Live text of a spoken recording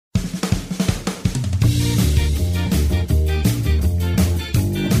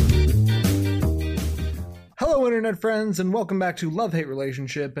Internet friends, and welcome back to Love-Hate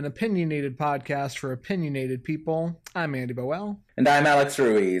Relationship, an opinionated podcast for opinionated people. I'm Andy Boel. And I'm Alex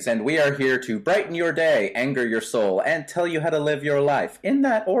Ruiz, and we are here to brighten your day, anger your soul, and tell you how to live your life in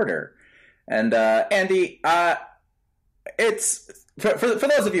that order. And Andy, it's for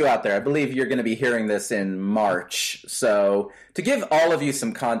those of you out there, I believe you're going to be hearing this in March. So to give all of you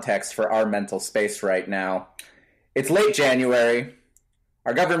some context for our mental space right now, it's late January.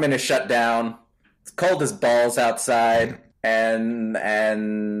 Our government is shut down. It's cold as balls outside, and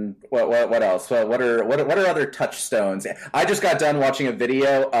what else? What are other touchstones? I just got done watching a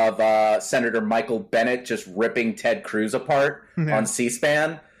video of Senator Michael Bennet just ripping Ted Cruz apart on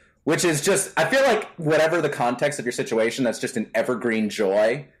C-SPAN, which is just, I feel like whatever the context of your situation, that's just an evergreen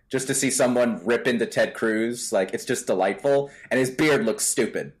joy. Just to see someone rip into Ted Cruz, like, it's just delightful, and his beard looks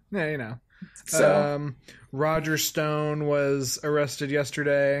stupid. Yeah, you know. So. Roger Stone was arrested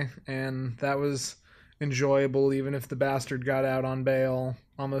yesterday, and that was enjoyable, even if the bastard got out on bail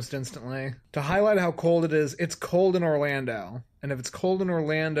almost instantly. To highlight how cold it is, it's cold in Orlando. And if it's cold in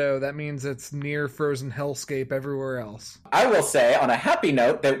Orlando, that means it's near frozen hellscape everywhere else. I will say, on a happy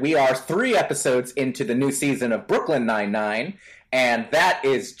note, that we are 3 episodes into the new season of Brooklyn Nine-Nine, and that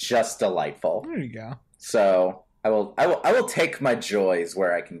is just delightful. There you go. So I will take my joys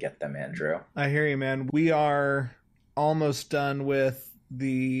where I can get them, Andrew. I hear you, man. We are almost done with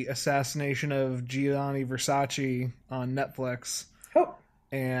the assassination of Gianni Versace on Netflix. Oh.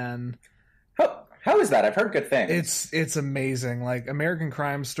 And how is that? I've heard good things. It's amazing. Like, American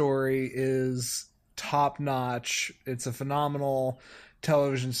Crime Story is top notch. It's a phenomenal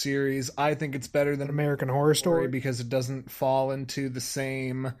television series. I think it's better than American Horror Story because it doesn't fall into the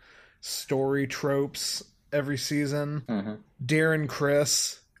same story tropes every season. Mm-hmm. Darren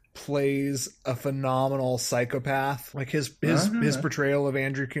Criss plays a phenomenal psychopath. Like, his portrayal of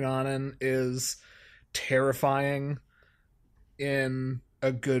Andrew Cunanan is terrifying in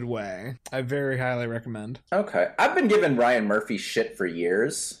a good way. I very highly recommend. Okay. I've been giving Ryan Murphy shit for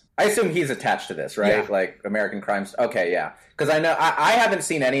years. I assume he's attached to this, right? Yeah. Like American Crimes. Okay, yeah. Because I know I haven't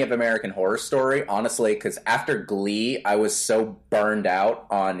seen any of American Horror Story, honestly, because after Glee, I was so burned out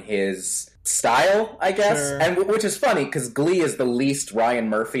on his style, I guess. Sure. And which is funny, because Glee is the least Ryan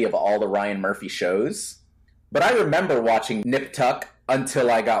Murphy of all the Ryan Murphy shows. But I remember watching Nip Tuck until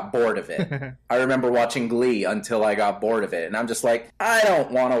I got bored of it. I remember watching Glee until I got bored of it. And I'm just like, I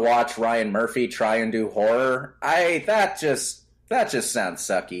don't want to watch Ryan Murphy try and do horror. That just sounds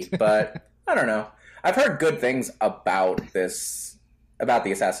sucky. But I don't know. I've heard good things about the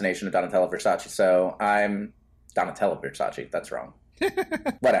assassination of Donatella Versace. So I'm Donatella Versace. That's wrong.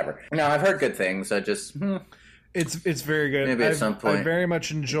 Whatever. No, I've heard good things. I just It's very good. Maybe at some point. I very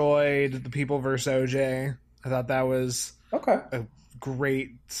much enjoyed The People vs. OJ. I thought that was a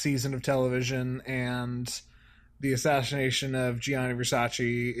great season of television, and the assassination of Gianni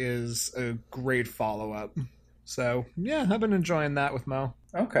Versace is a great follow-up. So, yeah, I've been enjoying that with Mo.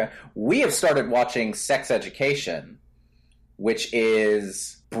 Okay. We have started watching Sex Education, which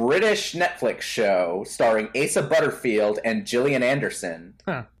is a British Netflix show starring Asa Butterfield and Gillian Anderson.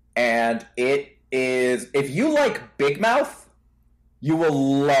 Huh. And it is, if you like Big Mouth, you will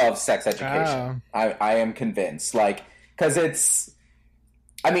love Sex Education. Oh. I am convinced. Like, because it's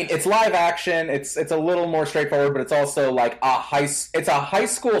live action. It's a little more straightforward, but it's also like a high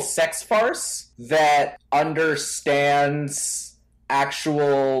school sex farce that understands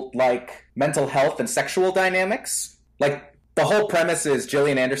actual, like, mental health and sexual dynamics. Like, the whole premise is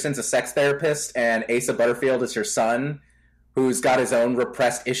Gillian Anderson's a sex therapist, and Asa Butterfield is her son, who's got his own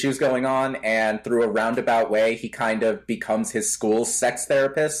repressed issues going on, and through a roundabout way, he kind of becomes his school's sex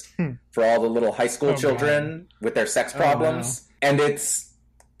therapist for all the little high school children with their sex problems. No. And it's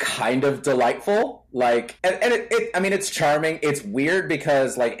kind of delightful. Like, and it's charming. It's weird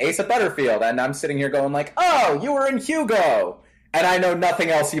because, like, Asa Butterfield, and I'm sitting here going like, oh, you were in Hugo, and I know nothing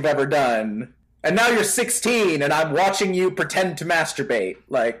else you've ever done. And now you're 16, and I'm watching you pretend to masturbate.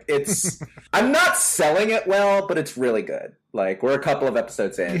 Like, it's... I'm not selling it well, but it's really good. Like, we're a couple of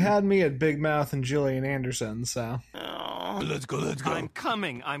episodes in. You had me at Big Mouth and Gillian Anderson, so... Oh, let's go. I'm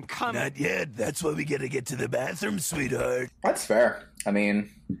coming. Not yet. That's why we gotta get to the bathroom, sweetheart. That's fair. I mean,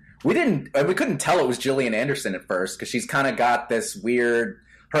 we couldn't tell it was Gillian Anderson at first, because she's kind of got this weird...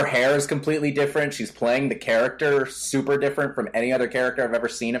 Her hair is completely different. She's playing the character super different from any other character I've ever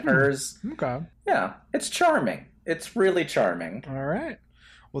seen of hers. Okay. Yeah, it's charming. It's really charming. All right.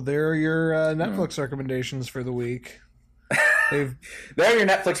 Well, there are your Netflix recommendations for the week. There are your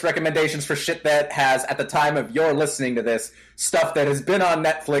Netflix recommendations for shit that has, at the time of your listening to this, stuff that has been on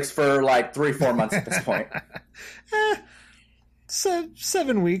Netflix for like 3-4 months at this point.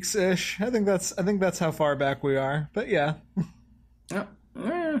 7 weeks ish. I think that's how far back we are. But yeah.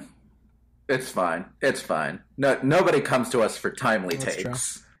 It's fine. It's fine. No, nobody comes to us for timely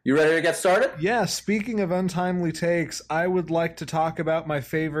takes. True. You ready to get started? Yeah, speaking of untimely takes, I would like to talk about my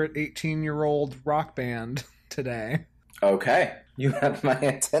favorite 18-year-old rock band today. Okay. You have my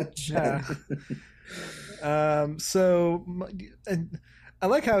attention. Yeah. So I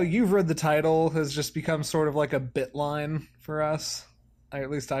like how you've read the title has just become sort of like a bit line for us. At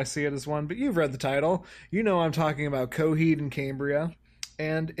least I see it as one, but you've read the title. You know I'm talking about Coheed and Cambria.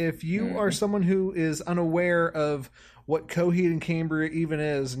 And if you are someone who is unaware of what Coheed and Cambria even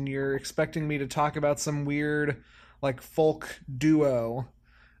is, and you're expecting me to talk about some weird, like, folk duo,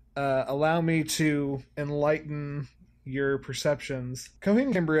 allow me to enlighten your perceptions. Coheed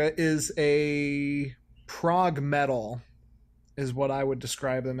and Cambria is a prog metal, is what I would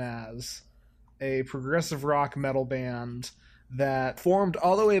describe them as. A progressive rock metal band that formed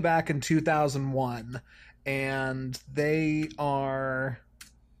all the way back in 2001, and they are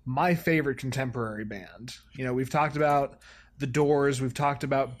my favorite contemporary band. You know, we've talked about The Doors, we've talked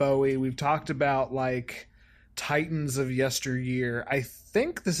about Bowie, we've talked about, like, titans of yesteryear. I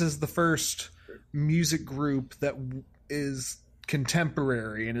think this is the first music group that is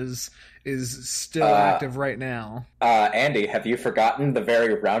contemporary and is still active right now. Andy, have you forgotten the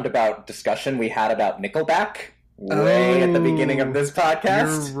very roundabout discussion we had about Nickelback way at the beginning of this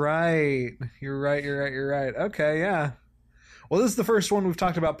podcast? You're right. Okay, yeah. Well, this is the first one we've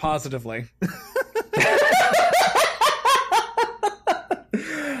talked about positively.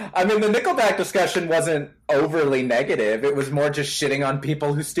 I mean, the Nickelback discussion wasn't overly negative. It was more just shitting on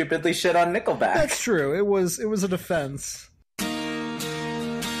people who stupidly shit on Nickelback. That's true. It was a defense. Look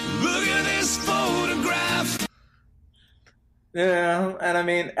at this photograph. Yeah, and I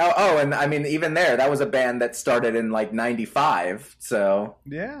mean, even there, that was a band that started in, like, 95, so...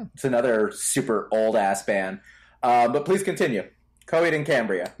 Yeah. It's another super old-ass band. But please continue. Coheed and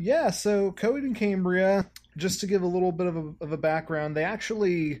Cambria. Yeah, so Coheed and Cambria, just to give a little bit of a background, they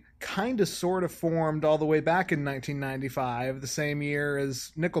actually kind of sort of formed all the way back in 1995, the same year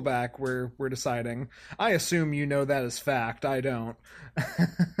as Nickelback, we're deciding. I assume you know that as fact. I don't.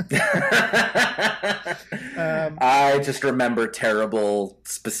 I just remember terrible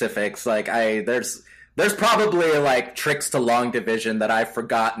specifics. Like, There's probably, like, tricks to long division that I've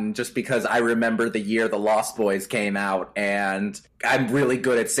forgotten just because I remember the year the Lost Boys came out, and I'm really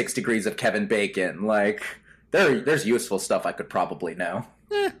good at 6 Degrees of Kevin Bacon. Like, there's useful stuff I could probably know.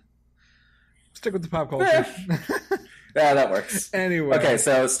 Stick with the pop culture. Yeah, that works. Anyway. Okay,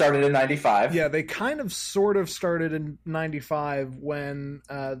 so it started in 95. Yeah, they kind of sort of started in 95 when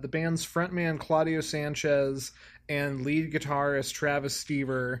the band's frontman Claudio Sanchez and lead guitarist Travis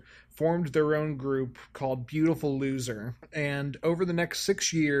Stever formed their own group called Beautiful Loser. And over the next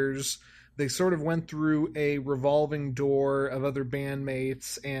 6 years, they sort of went through a revolving door of other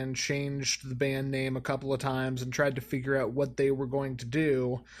bandmates and changed the band name a couple of times and tried to figure out what they were going to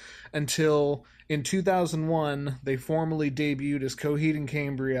do until in 2001, they formally debuted as Coheed and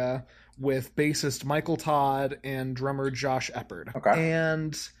Cambria with bassist Michael Todd and drummer Josh Eppard. Okay.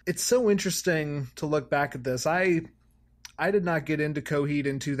 And it's so interesting to look back at this. I did not get into Coheed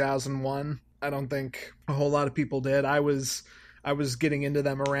in 2001. I don't think a whole lot of people did. I was getting into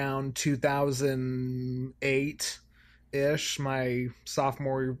them around 2008-ish, my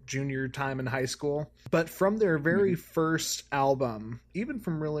sophomore, junior time in high school. But from their very first album, even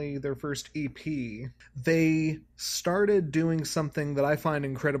from really their first EP, they started doing something that I find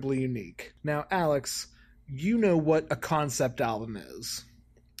incredibly unique. Now, Alex, you know what a concept album is.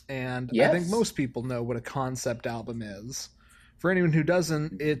 And yes. I think most people know what a concept album is. For anyone who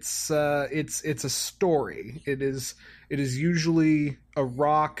doesn't, it's a story. It is usually a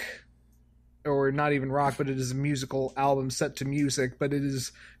rock, or not even rock, but it is a musical album set to music, but it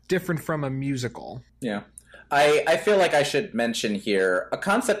is different from a musical. Yeah. I feel like I should mention here, a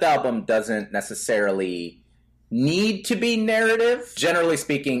concept album doesn't necessarily need to be narrative. Generally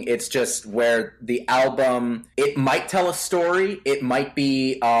speaking, it's just where the album, it might tell a story, it might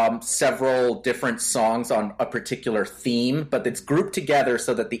be several different songs on a particular theme, but it's grouped together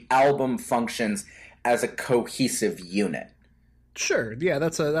so that the album functions as a cohesive unit. Sure, yeah,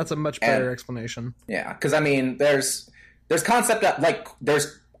 that's a much better explanation. Yeah, because I mean, there's concept that, like,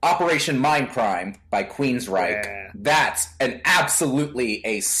 there's Operation Mindcrime by Queensryche. Yeah. That's absolutely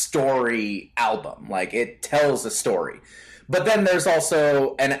a story album. Like, it tells a story. But then there's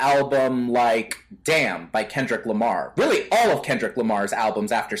also an album like Damn by Kendrick Lamar. Really, all of Kendrick Lamar's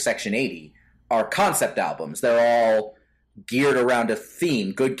albums after Section 80 are concept albums. They're all geared around a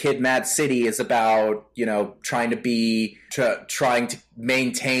theme. Good Kid, Mad City is about, trying to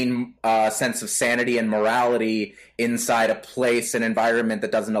maintain a sense of sanity and morality inside a place and environment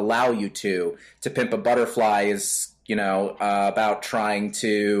that doesn't allow you to. To Pimp a Butterfly is, about trying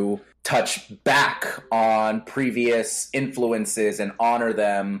to touch back on previous influences and honor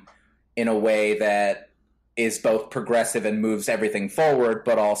them in a way that is both progressive and moves everything forward,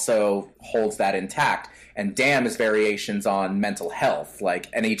 but also holds that intact. And Damn is variations on mental health,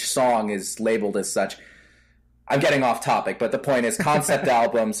 and each song is labeled as such. I'm getting off topic, but the point is concept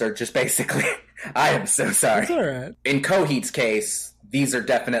albums are just basically... I am so sorry. It's all right. In Coheed's case, these are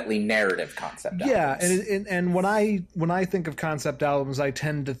definitely narrative concept albums. Yeah, and when I think of concept albums, I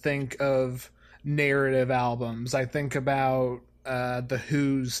tend to think of narrative albums. I think about The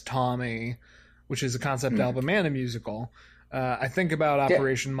Who's Tommy, which is a concept album and a musical. I think about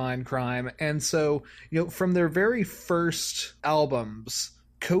Operation Mindcrime. And so, from their very first albums,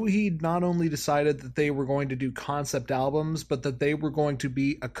 Coheed not only decided that they were going to do concept albums, but that they were going to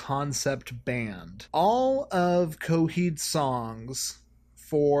be a concept band. All of Coheed's songs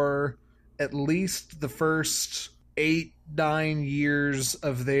for at least the first 8-9 years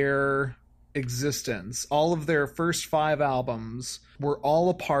of their existence, all of their first 5 albums were all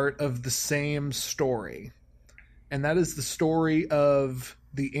a part of the same story. And that is the story of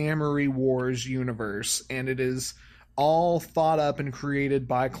the Amory Wars universe. And it is all thought up and created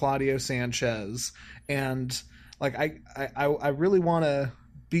by Claudio Sanchez. And I really want to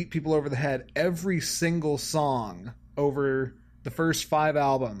beat people over the head. Every single song over the first 5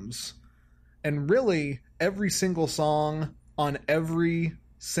 albums, and really every single song on every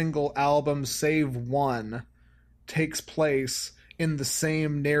single album save one, takes place in the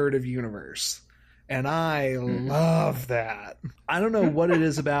same narrative universe. And I love that. I don't know what it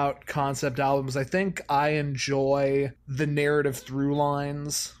is about concept albums. I think I enjoy the narrative through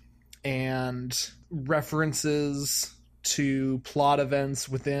lines and references to plot events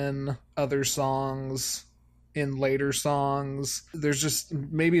within other songs, in later songs. There's just,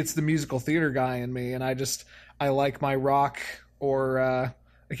 maybe it's the musical theater guy in me, and I like my rock, or I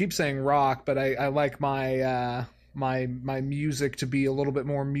keep saying rock, but I like my my music to be a little bit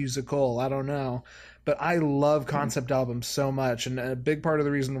more musical. I don't know. But I love concept albums so much, and a big part of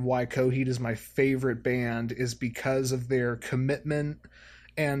the reason why Coheed is my favorite band is because of their commitment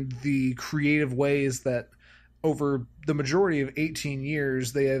and the creative ways that over the majority of 18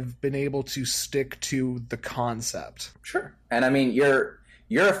 years they have been able to stick to the concept. Sure. And I mean, you're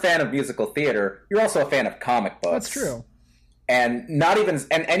a fan of musical theater. You're also a fan of comic books. That's true. And not even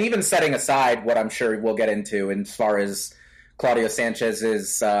and even setting aside what I'm sure we'll get into as far as Claudio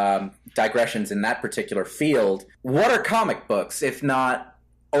Sanchez's digressions in that particular field, what are comic books if not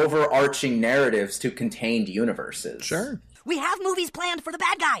overarching narratives to contained universes? Sure. We have movies planned for the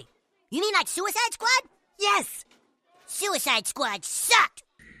bad guy. You mean like Suicide Squad? Yes. Suicide Squad sucked.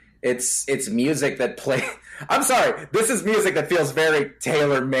 It's music that play. I'm sorry. This is music that feels very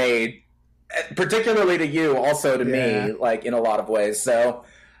tailor-made, particularly to you, also to me, in a lot of ways. So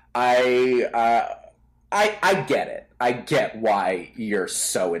I get it. I get why you're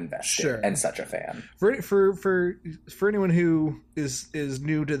so invested and such a fan. For anyone who is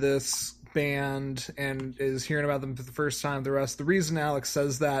new to this band and is hearing about them for the first time, the reason Alex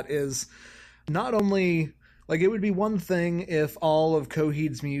says that is not only, it would be one thing if all of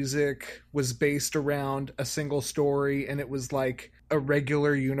Coheed's music was based around a single story and it was like a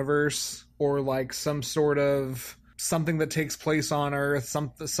regular universe, or like some sort of something that takes place on Earth,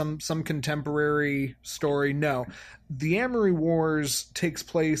 some contemporary story. No, the Amory Wars takes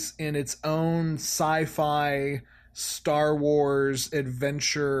place in its own sci-fi Star Wars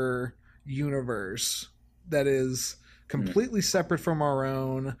adventure universe that is completely separate from our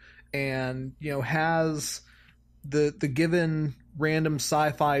own, and has the given random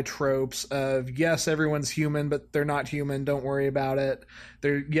sci-fi tropes of, yes, everyone's human, but they're not human, don't worry about it.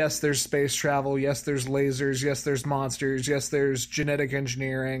 Yes, there's space travel, yes, there's lasers, yes, there's monsters, yes, there's genetic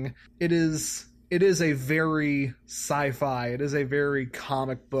engineering. It is a very sci-fi, it is a very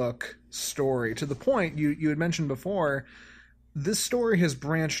comic book story, to the point you had mentioned before. This story has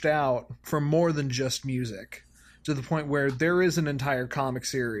branched out from more than just music, to the point where there is an entire comic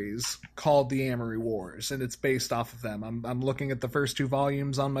series called The Amory Wars, and it's based off of them. I'm looking at the first 2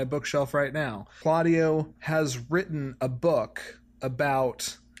 volumes on my bookshelf right now. Claudio has written a book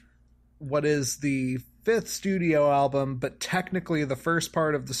about what is the 5th studio album, but technically the first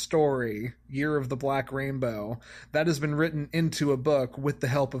part of the story, Year of the Black Rainbow, that has been written into a book with the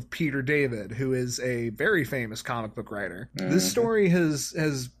help of Peter David, who is a very famous comic book writer. This story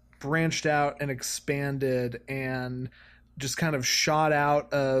has branched out and expanded, and just kind of shot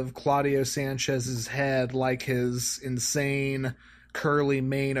out of Claudio Sanchez's head like his insane curly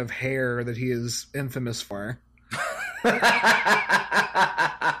mane of hair that he is infamous for.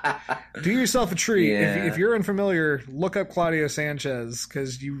 Do yourself a treat. Yeah. If you're unfamiliar, look up Claudio Sanchez,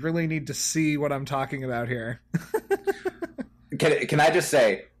 because you really need to see what I'm talking about here. Can I just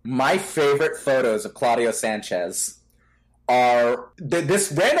say, my favorite photos of Claudio Sanchez are...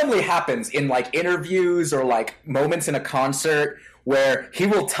 This randomly happens in, like, interviews or, like, moments in a concert where he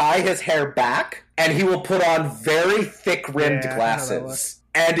will tie his hair back and he will put on very thick-rimmed glasses.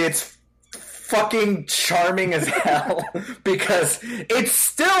 And it's fucking charming as hell because it's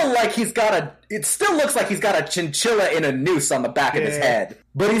still like it still looks like he's got a chinchilla in a noose on the back of his head,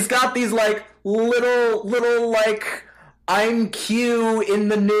 but he's got these like little like I'm Q in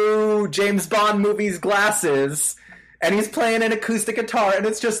the new James Bond movies glasses, and he's playing an acoustic guitar, and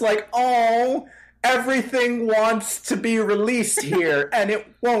it's just like, oh, everything wants to be released here and it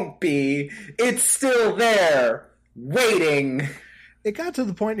won't be. It's still there waiting. It got to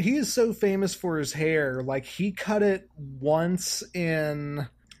the point, he is so famous for his hair. Like, he cut it once in,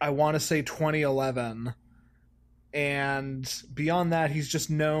 I want to say 2011. And beyond that, he's just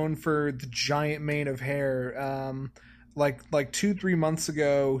known for the giant mane of hair. Like 2-3 months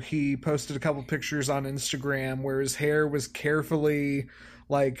ago, he posted a couple pictures on Instagram where his hair was carefully,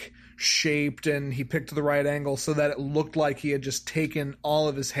 like, shaped, and he picked the right angle so that it looked like he had just taken all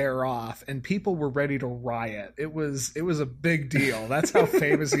of his hair off, and people were ready to riot. It was a big deal. That's how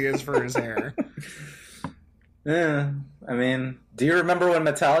famous he is for his hair. Yeah, I mean, do you remember when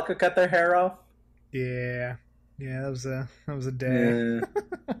Metallica cut their hair off? Yeah, that was a day. Yeah.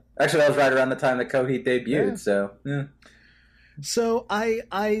 Actually, that was right around the time that Coheed debuted. Yeah. So yeah. So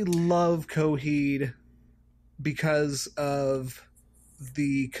I love Coheed because of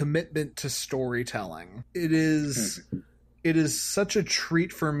the commitment to storytelling. It is such a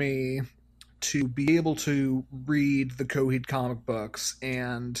treat for me to be able to read the Coheed comic books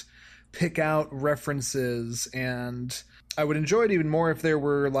and pick out references, and I would enjoy it even more if there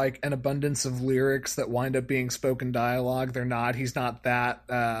were like an abundance of lyrics that wind up being spoken dialogue. They're not. He's not that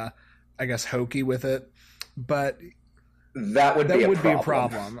I guess hokey with it, but that would be a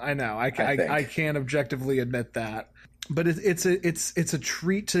problem. I know. I can't objectively admit that. But it's a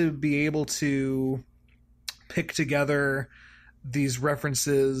treat to be able to pick together these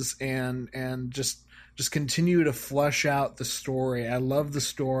references and just continue to flesh out the story. I love the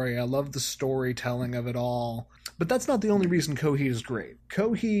story. I love the storytelling of it all. But that's not the only reason Coheed is great.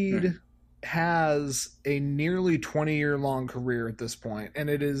 Coheed has a nearly 20-year-long career at this point, and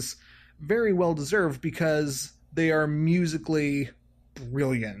it is very well deserved because they are musically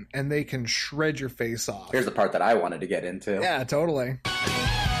brilliant and they can shred your face off. Here's the part that I wanted to get into. Yeah, totally.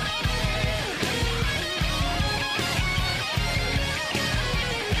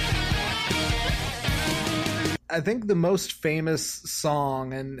 I think the most famous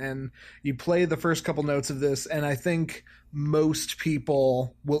song, and you play the first couple notes of this, and I think most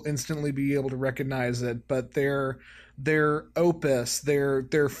people will instantly be able to recognize it, but their opus, their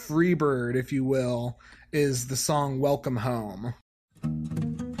Freebird, if you will, is the song Welcome Home.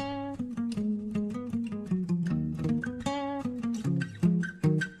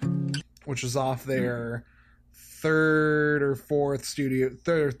 Which is off their third studio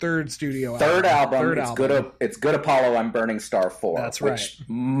album. It's Good Apollo, I'm Burning Star 4. That's right. Which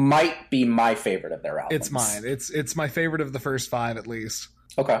might be my favorite of their albums. It's mine. It's my favorite of the first 5 at least.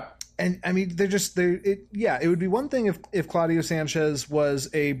 Okay. And I mean, it would be one thing if Claudio Sanchez was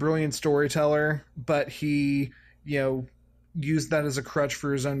a brilliant storyteller, but he, used that as a crutch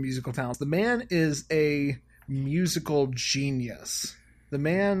for his own musical talents. The man is a musical genius. The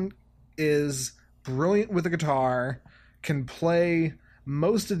man is brilliant with a guitar, can play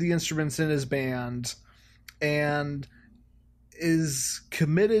most of the instruments in his band, and is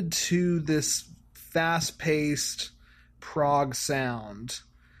committed to this fast-paced prog sound.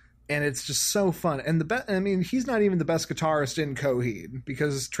 And it's just so fun. And he's not even the best guitarist in Coheed,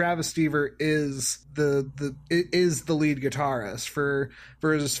 because Travis Stever is the lead guitarist. For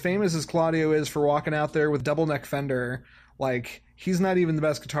as famous as Claudio is for walking out there with double neck Fender, like, he's not even the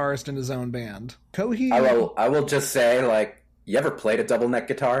best guitarist in his own band. Coheed. I will just say, like, you ever played a double neck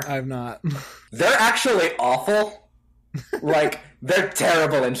guitar? I've not. They're actually awful. Like, they're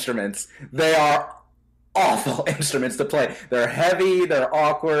terrible instruments. They are awful instruments to play. They're heavy, they're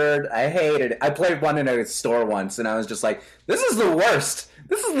awkward. I hated it. I played one in a store once, and I was just like, this is the worst.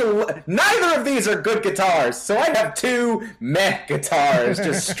 Neither of these are good guitars, so I have 2 meh guitars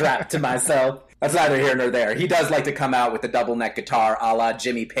just strapped to myself. That's neither here nor there. He does like to come out with the double neck guitar a la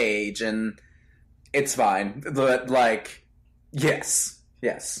Jimmy Page, and it's fine. But, like, Yes.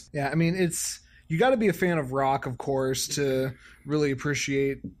 Yes. Yeah, I mean, you got to be a fan of rock, of course, to really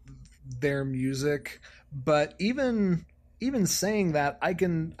appreciate their music. But even saying that, I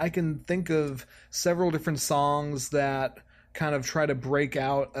can think of several different songs that kind of try to break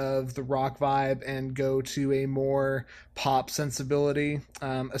out of the rock vibe and go to a more pop sensibility,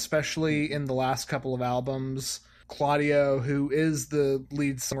 especially in the last couple of albums. Claudio, who is the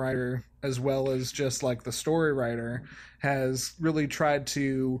lead songwriter as well as just like the story writer, has really tried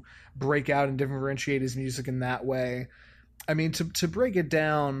to break out and differentiate his music in that way. I mean, to break it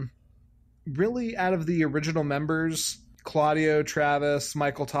down, really out of the original members, Claudio, Travis,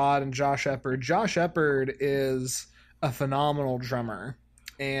 Michael Todd, and Josh Eppard. Josh Eppard is a phenomenal drummer,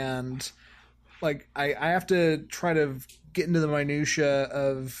 and like I have to try to get into the minutia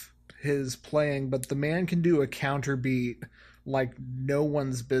of his playing, but the man can do a counter beat like no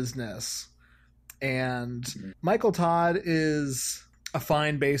one's business. And Michael Todd is a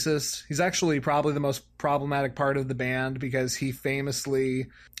fine bassist. He's actually probably the most problematic part of the band because he famously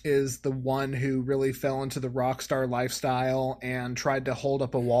is the one who really fell into the rock star lifestyle and tried to hold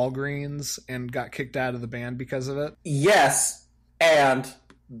up a Walgreens and got kicked out of the band because of it. Yes, and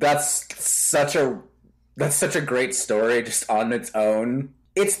that's such a great story just on its own.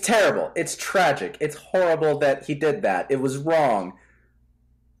 It's terrible. It's tragic. It's horrible that he did that. It was wrong.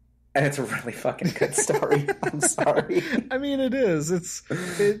 And it's a really fucking good story. I'm sorry. I mean, it is.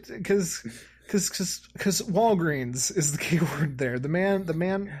 Because Walgreens is the key word there. The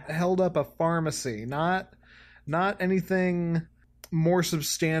man held up a pharmacy, not anything more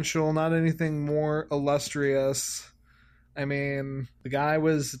substantial, not anything more illustrious. I mean, the guy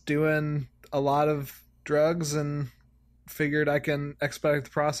was doing a lot of drugs and figured I can expedite the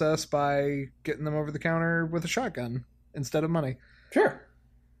process by getting them over the counter with a shotgun instead of money. Sure,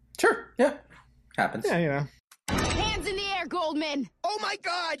 yeah. Happens. Yeah, you know. Hands in the air, Goldman! Oh my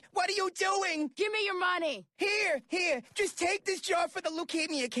God, what are you doing? Give me your money! Here, just take this jar for the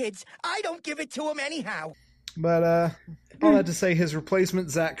leukemia kids. I don't give it to them anyhow. But all that to say, his replacement,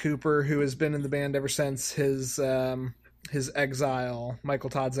 Zach Cooper, who has been in the band ever since his exile, Michael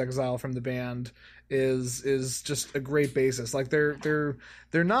Todd's exile from the band, is just a great bassist. Like they're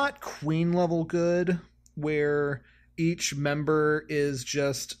not Queen level good, where each member is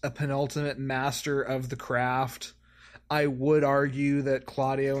just a penultimate master of the craft. I would argue that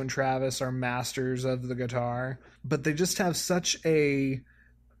Claudio and Travis are masters of the guitar, but they just have such a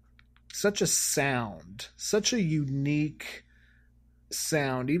sound, such a unique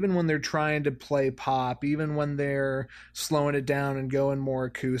sound, even when they're trying to play pop, even when they're slowing it down and going more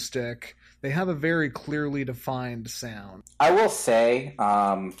acoustic. They have a very clearly defined sound. I will say,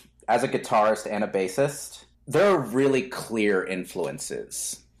 as a guitarist and a bassist, there are really clear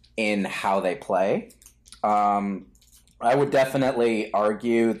influences in how they play. I would definitely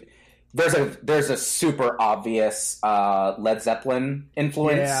argue there's a super obvious Led Zeppelin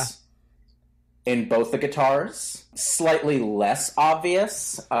influence in both the guitars. Slightly less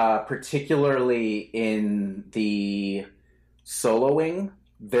obvious, particularly in the soloing.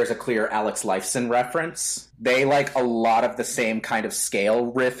 There's a clear Alex Lifeson reference. They like a lot of the same kind of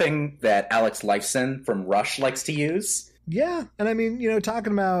scale riffing that Alex Lifeson from Rush likes to use. Yeah, and I mean,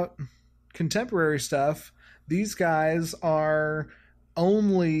 talking about contemporary stuff, these guys are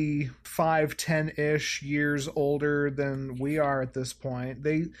only 5-10-ish years older than we are at this point.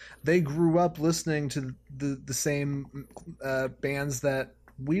 They grew up listening to the same bands that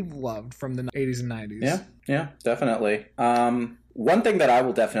we've loved from the 80s and 90s. Yeah, definitely. One thing that I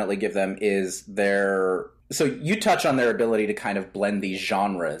will definitely give them is so you touch on their ability to kind of blend these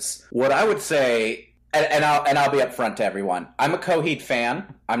genres. What I would say, and I'll be upfront to everyone, I'm a Coheed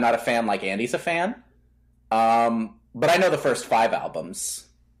fan. I'm not a fan like Andy's a fan. But I know the first 5 albums.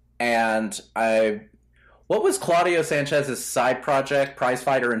 And what was Claudio Sanchez's side project,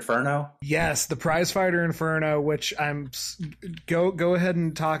 Prizefighter Inferno? Yes, the Prizefighter Inferno, which go ahead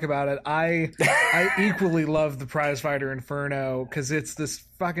and talk about it. I equally love the Prizefighter Inferno because it's this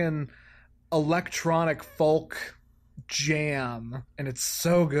fucking electronic folk jam, and it's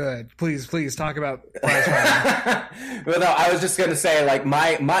so good. Please talk about Prizefighter. Well, no, I was just gonna say, like,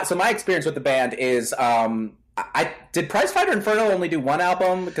 my experience with the band is did Prizefighter Inferno only do one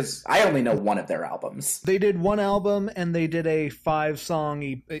album? Because I only know one of their albums. They did one album, and they did a 5-song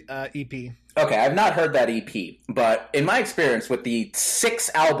EP. Okay, I've not heard that EP, but in my experience with the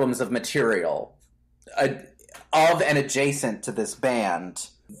 6 albums of material of and adjacent to this band,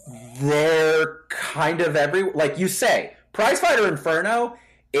 they're kind of like you say, Prizefighter Inferno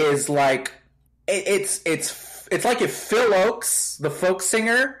is like it's like if Phil Oakes, the folk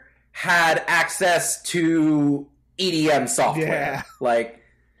singer, had access to EDM software. Yeah. Like,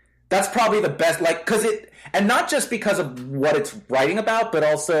 that's probably the best, like, because it, and not just because of what it's writing about, but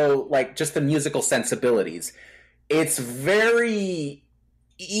also, like, just the musical sensibilities. It's very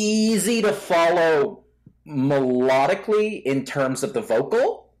easy to follow melodically in terms of the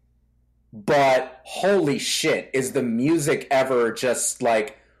vocal, but holy shit, is the music ever just,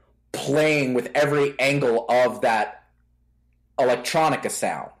 like, playing with every angle of that electronica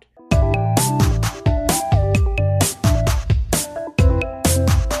sound.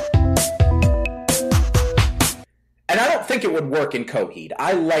 And I don't think it would work in Coheed.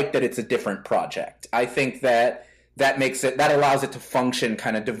 I like that it's a different project. I think that makes it, that allows it to function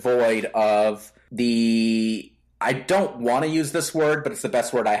kind of devoid of the, I don't want to use this word, but it's the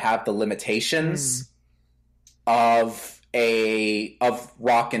best word I have, the limitations of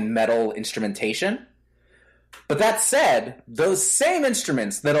rock and metal instrumentation. But that said, those same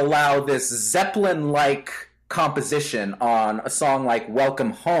instruments that allow this Zeppelin-like composition on a song like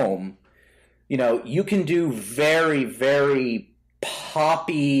Welcome Home, you know, you can do very, very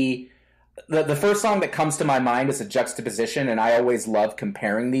poppy. The first song that comes to my mind is a juxtaposition, and I always love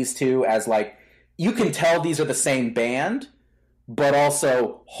comparing these two as, like, you can tell these are the same band, but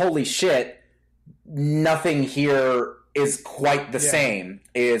also, holy shit, nothing here is quite the same.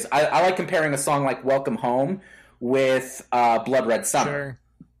 I like comparing a song like Welcome Home with Blood Red Summer. Sure.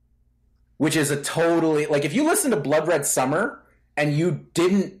 Which is a totally, like, if you listen to Blood Red Summer and you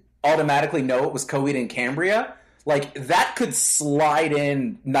didn't automatically know it was Coheed and Cambria, like, that could slide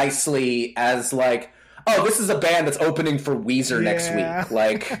in nicely as, like, oh, this is a band that's opening for Weezer next week.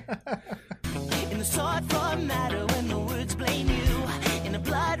 Like, in the sword formatter when the words blame you, in a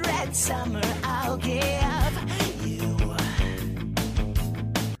blood red summer I'll give you.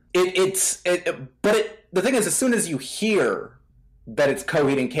 The thing is, as soon as you hear that it's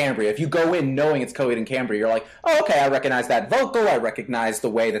Coheed and Cambria, if you go in knowing it's Coheed and Cambria, you're like, oh, okay, I recognize that vocal, I recognize the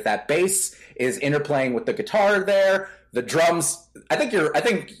way that bass is interplaying with the guitar there, the drums. I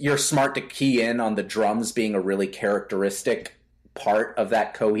think you're smart to key in on the drums being a really characteristic part of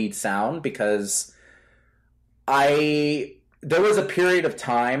that Coheed sound, because there was a period of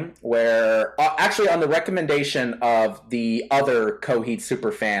time where, actually on the recommendation of the other Coheed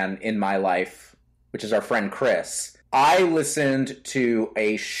superfan in my life, which is our friend Chris, I listened to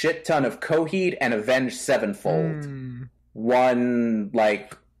a shit ton of Coheed and Avenged Sevenfold. One,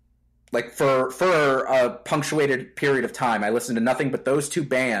 like for a punctuated period of time, I listened to nothing but those two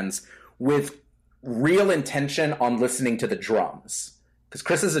bands with real intention on listening to the drums. Because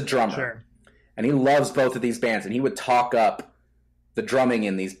Chris is a drummer. Sure. And he loves both of these bands, and he would talk up the drumming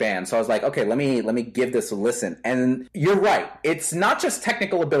in these bands. So I was like, okay, let me give this a listen. And you're right. It's not just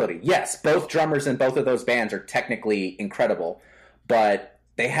technical ability. Yes, both drummers in both of those bands are technically incredible, but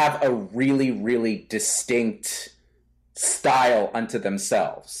they have a really, really distinct style unto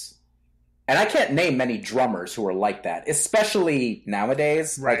themselves. And I can't name many drummers who are like that, especially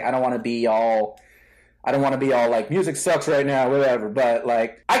nowadays. Right. Like, I don't want to be all like, music sucks right now, whatever. But,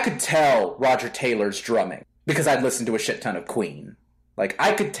 like, I could tell Roger Taylor's drumming because I'd listened to a shit ton of Queen. Like,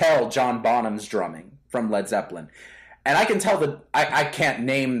 I could tell John Bonham's drumming from Led Zeppelin. And I can tell I can't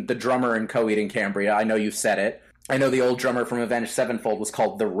name the drummer in Coheed and Cambria. I know you said it. I know the old drummer from Avenged Sevenfold was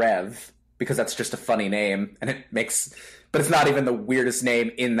called The Rev, because that's just a funny name, but it's not even the weirdest name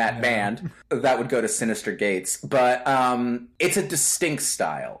in that band. That would go to Sinister Gates. But it's a distinct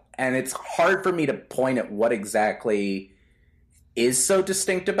style, and it's hard for me to point at what exactly is so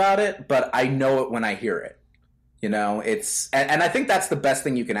distinct about it, but I know it when I hear it. You know, and I think that's the best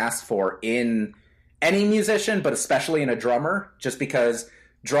thing you can ask for in any musician, but especially in a drummer, just because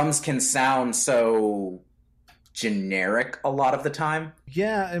drums can sound so generic a lot of the time.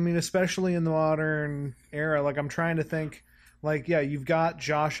 Yeah, I mean, especially in the modern era. Like, I'm trying to think, like, yeah, you've got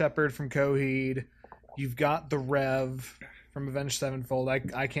Josh Shepard from Coheed, you've got the Rev from Avenged Sevenfold, I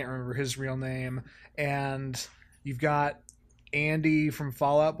can't remember his real name, and you've got Andy from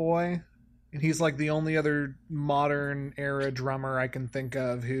Fall Out Boy, and he's like the only other modern era drummer I can think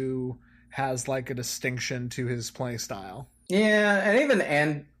of who has like a distinction to his play style. Yeah,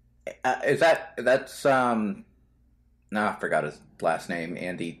 and that's no, I forgot his last name,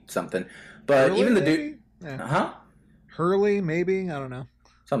 Andy something. But Hurley, even the maybe? dude, Hurley, maybe, I don't know,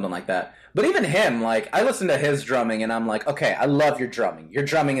 something like that. But even him, like, I listen to his drumming, and I'm like, okay, I love your drumming. Your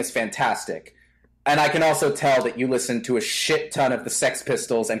drumming is fantastic. And I can also tell that you listen to a shit ton of the Sex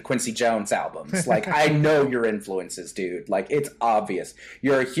Pistols and Quincy Jones albums. Like, I know your influences, dude. Like, it's obvious.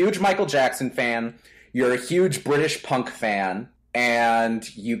 You're a huge Michael Jackson fan. You're a huge British punk fan.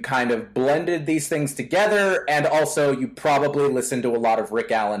 and you kind of blended these things together, and also you probably listened to a lot of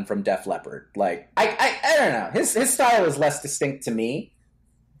Rick Allen from Def Leppard. Like, I don't know. His style is less distinct to me,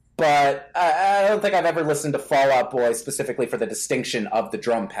 but I don't think I've ever listened to Fall Out Boy specifically for the distinction of the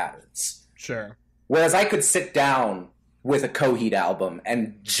drum patterns. Sure. Whereas I could sit down with a Coheed album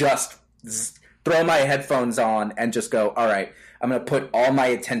and just throw my headphones on and just go, all right, I'm going to put all my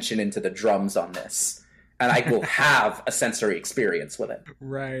attention into the drums on this. And I will have a sensory experience with it.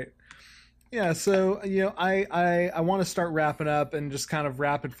 Right. Yeah, so, I want to start wrapping up and just kind of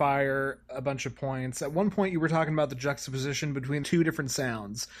rapid fire a bunch of points. At one point, you were talking about the juxtaposition between two different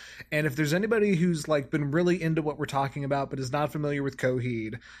sounds. And if there's anybody who's, been really into what we're talking about but is not familiar with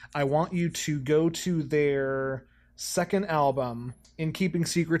Coheed, I want you to go to their second album, In Keeping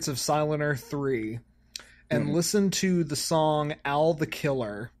Secrets of Silent Earth 3, and listen to the song Al the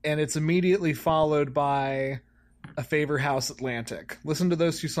Killer, and it's immediately followed by A Favor House Atlantic. Listen to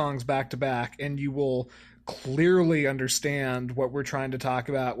those two songs back to back, and you will clearly understand what we're trying to talk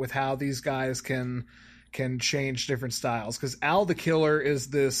about with how these guys can change different styles. Because Al the Killer is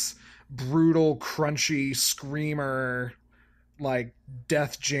this brutal, crunchy screamer,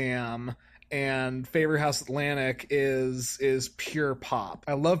 death jam, and Favor House Atlantic is pure pop.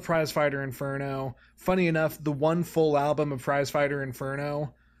 I love Prizefighter Inferno. Funny enough, the one full album of Prizefighter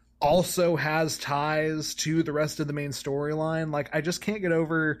Inferno also has ties to the rest of the main storyline. I just can't get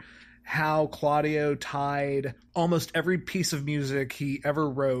over how Claudio tied almost every piece of music he ever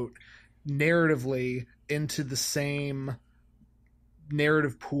wrote narratively into the same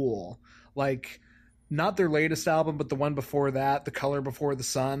narrative pool. Not their latest album, but the one before that, The Color Before the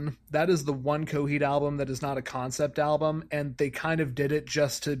Sun. That is the one Coheed album that is not a concept album, and they kind of did it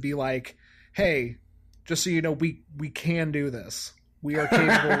just to be like, hey, just so you know, we can do this. We are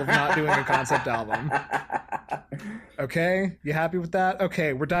capable of not doing a concept album. Okay? You happy with that?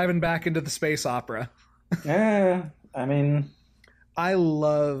 Okay, we're diving back into the space opera. Yeah, I mean... I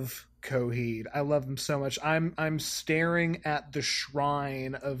love Coheed. I love them so much. I'm staring at the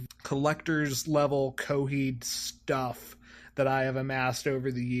shrine of collector's level Coheed stuff that I have amassed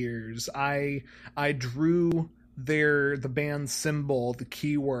over the years. I drew the band's symbol, the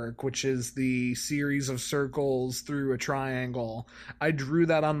keywork, which is the series of circles through a triangle. I drew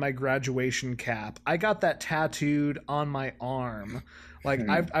that on my graduation cap. I got that tattooed on my arm.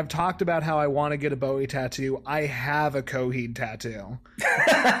 I've talked about how I want to get a Bowie tattoo. I have a Coheed tattoo.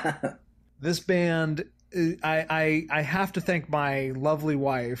 This band, I have to thank my lovely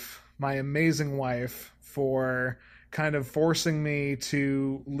wife, my amazing wife, for kind of forcing me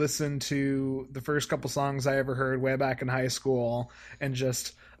to listen to the first couple songs I ever heard way back in high school and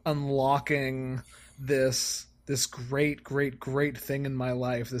just unlocking this great thing in my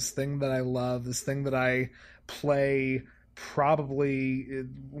life, this thing that I love, this thing that I play probably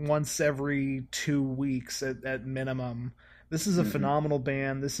once every 2 weeks at minimum. This is a phenomenal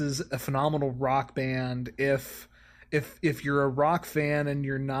band. This is a phenomenal rock band. If you're a rock fan and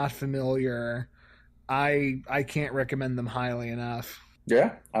you're not familiar, I can't recommend them highly enough.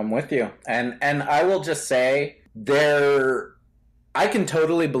 Yeah, I'm with you. And I will just say I can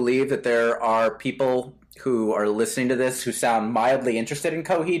totally believe that there are people who are listening to this who sound mildly interested in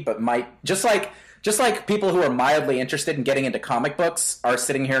Coheed, but might just like people who are mildly interested in getting into comic books are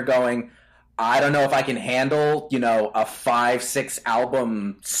sitting here going, I don't know if I can handle, a 5-6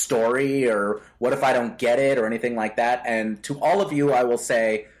 album story, or what if I don't get it, or anything like that. And to all of you, I will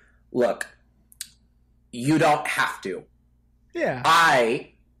say, look, you don't have to. Yeah.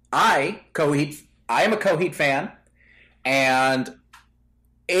 I am a Coheed fan, and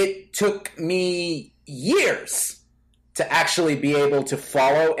it took me years to actually be able to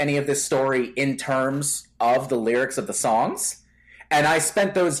follow any of this story in terms of the lyrics of the songs. And I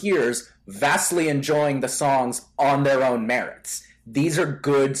spent those years vastly enjoying the songs on their own merits. These are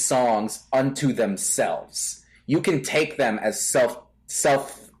good songs unto themselves. You can take them as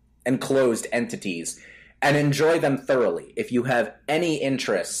self-enclosed entities and enjoy them thoroughly. If you have any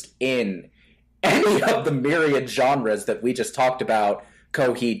interest in any of the myriad genres that we just talked about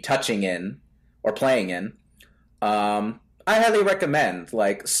Coheed touching in or playing in, I highly recommend.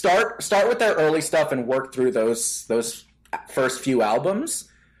 Start with their early stuff and work through those first few albums.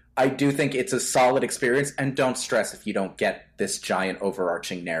 I do think it's a solid experience, and don't stress if you don't get this giant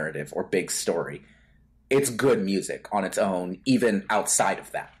overarching narrative or big story. It's good music on its own, even outside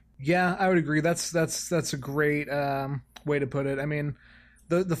of that. Yeah, I would agree. That's a great way to put it. I mean,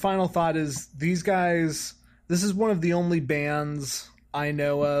 the final thought is these guys, this is one of the only bands I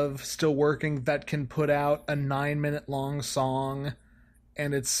know of still working that can put out a 9-minute long song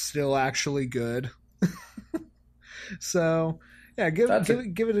and it's still actually good. So, Yeah,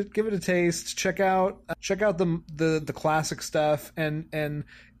 give it a taste. Check out the classic stuff, and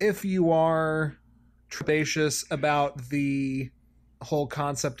if you are trepidatious about the whole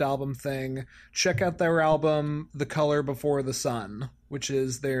concept album thing, check out their album The Color Before the Sun, which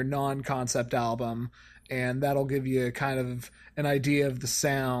is their non-concept album, and that'll give you kind of an idea of the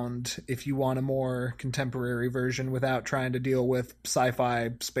sound if you want a more contemporary version without trying to deal with sci-fi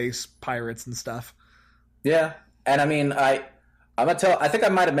space pirates and stuff. Yeah, and I mean, I'm gonna tell. I think I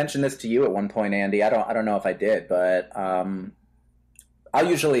might have mentioned this to you at one point, Andy. I don't know if I did, but I'll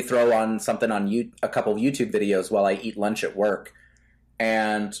usually throw on something on a couple of YouTube videos while I eat lunch at work.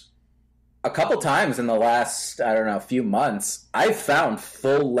 And a couple times in the last, I don't know, few months, I've found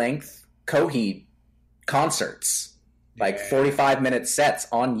full-length Coheed concerts, like 45-minute sets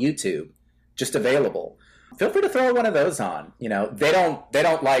on YouTube, just available. Feel free to throw one of those on. You know, they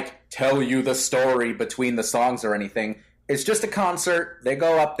don't like tell you the story between the songs or anything. It's just a concert. They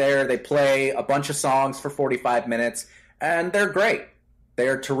go up there, they play a bunch of songs for 45 minutes, and they're great.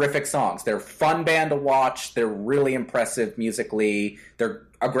 They're terrific songs. They're a fun band to watch. They're really impressive musically. They're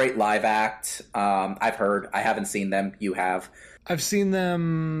a great live act. I've heard. I haven't seen them. You have. I've seen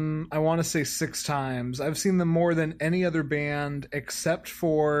them, I want to say 6 times. I've seen them more than any other band except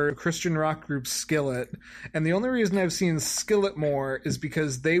for Christian rock group Skillet. And the only reason I've seen Skillet more is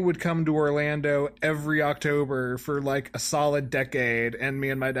because they would come to Orlando every October for like a solid decade, and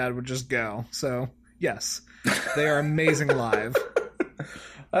me and my dad would just go. So, yes, they are amazing live.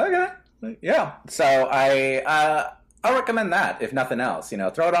 Okay. Yeah. So I'll recommend that, if nothing else. You know,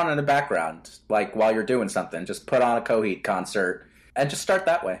 throw it on in the background, like while you're doing something. Just put on a Coheed concert and just start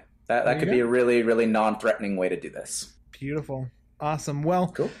that way. That could be a really, really non-threatening way to do this. Beautiful. Awesome. Well,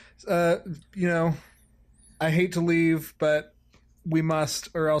 cool. You know, I hate to leave, but we must,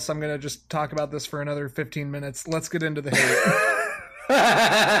 or else I'm going to just talk about this for another 15 minutes. Let's get into the hate.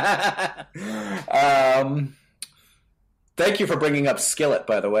 Thank you for bringing up Skillet,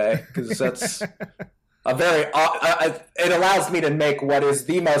 by the way, because that's a very it allows me to make what is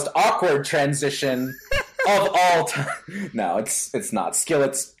the most awkward transition of all time. No, it's not.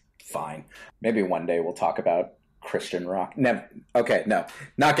 Skillet's fine. Maybe one day we'll talk about Christian rock. Never. Okay, no,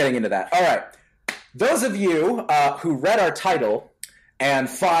 not getting into that. All right, those of you who read our title and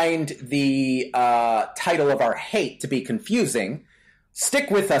find the title of our hate to be confusing,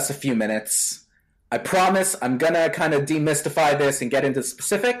 stick with us a few minutes. I promise I'm going to kind of demystify this and get into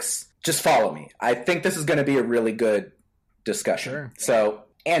specifics. Just follow me. I think this is going to be a really good discussion. Sure. So,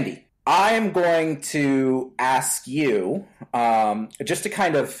 Andy, I'm going to ask you just to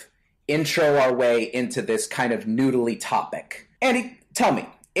kind of intro our way into this kind of noodly topic. Andy, tell me,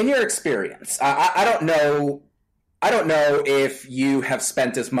 in your experience, I don't know if you have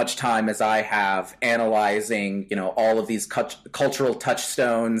spent as much time as I have analyzing, you know, all of these cultural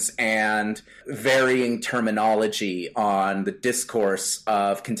touchstones and varying terminology on the discourse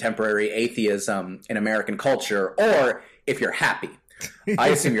of contemporary atheism in American culture, or if you're happy. I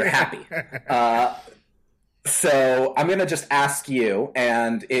assume you're happy. So I'm going to just ask you,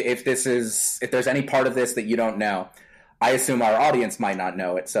 and if there's any part of this that you don't know, I assume our audience might not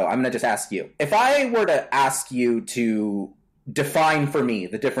know it, so I'm going to just ask you. If I were to ask you to define for me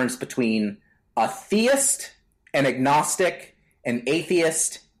the difference between a theist, an agnostic, an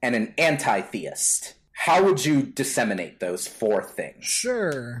atheist, and an anti-theist, how would you disseminate those 4 things?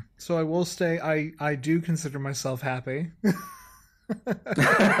 Sure. So I will say I do consider myself happy.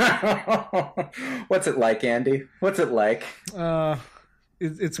 What's it like, Andy? What's it like?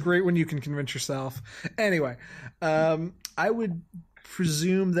 It's great when you can convince yourself. Anyway, I would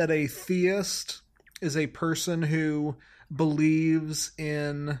presume that a theist is a person who believes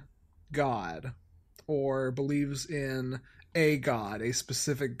in God or believes in a God, a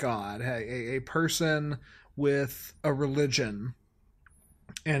specific God, a person with a religion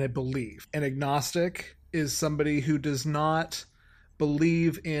and a belief. An agnostic is somebody who does not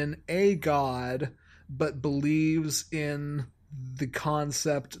believe in a God, but believes in the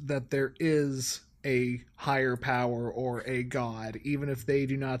concept that there is a higher power or a God, even if they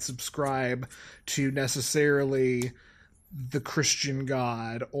do not subscribe to necessarily the Christian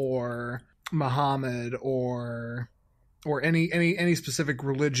God or Muhammad or any specific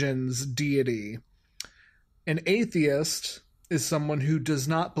religion's deity. An atheist is someone who does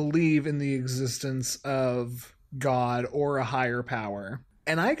not believe in the existence of God or a higher power.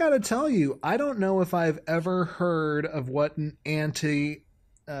 And I gotta tell you, I don't know if I've ever heard of what an anti-theist.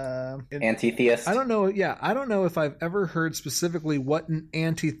 I don't know. Yeah, I don't know if I've ever heard specifically what an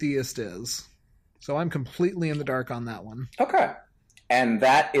anti-theist is. So I'm completely in the dark on that one. Okay. And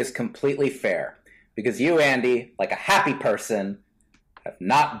that is completely fair. Because you, Andy, like a happy person, have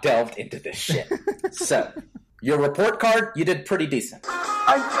not delved into this shit. So, your report card, you did pretty decent.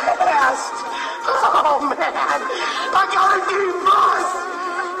 I passed! Oh, man! I got a D+!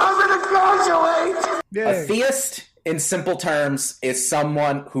 I'm gonna graduate! Yay. A theist, in simple terms, is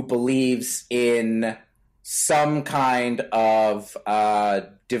someone who believes in some kind of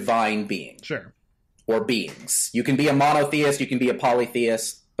divine being. Sure. Or beings. You can be a monotheist, you can be a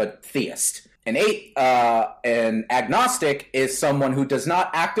polytheist, but theist. An agnostic is someone who does not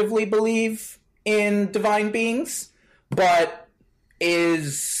actively believe in divine beings, but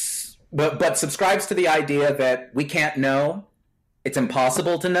subscribes to the idea that we can't know, it's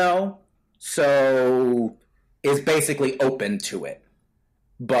impossible to know, so is basically open to it,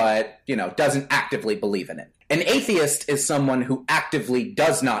 but, doesn't actively believe in it. An atheist is someone who actively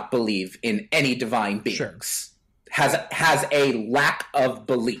does not believe in any divine beings. Sure. Has a lack of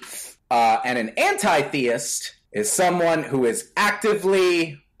belief. And an anti-theist is someone who is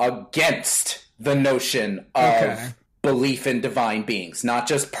actively against the notion of belief in divine beings, not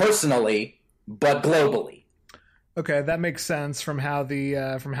just personally, but globally. Okay, that makes sense from how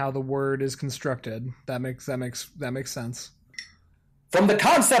the word is constructed. That makes sense. From the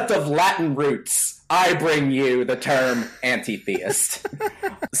concept of Latin roots, I bring you the term anti-theist.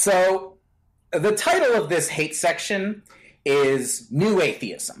 So, the title of this hate section is New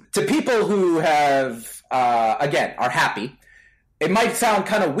Atheism. To people who have, are happy, it might sound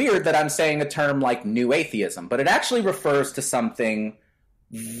kind of weird that I'm saying a term like New Atheism, but it actually refers to something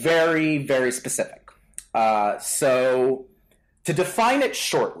very, very specific. So, to define it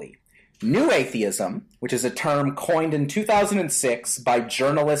shortly, New Atheism, which is a term coined in 2006 by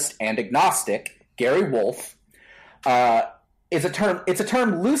journalist and agnostic Gary Wolf, it's a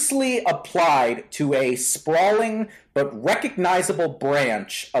term loosely applied to a sprawling but recognizable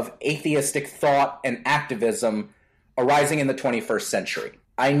branch of atheistic thought and activism arising in the 21st century.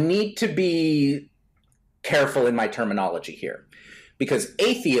 I need to be careful in my terminology here, because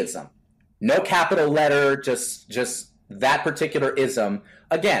atheism, no capital letter, just that particular ism,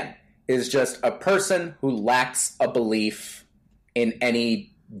 again, is just a person who lacks a belief in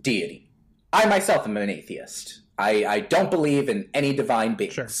any deity. I myself am an atheist. I don't believe in any divine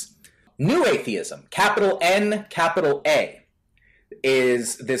beings. Sure. New atheism, capital N, capital A,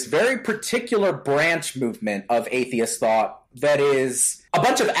 is this very particular branch movement of atheist thought that is a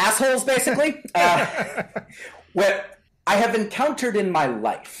bunch of assholes, basically. What I have encountered in my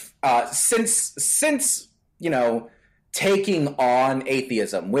life since taking on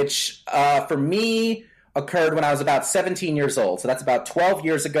atheism, which for me occurred when I was about 17 years old. So that's about 12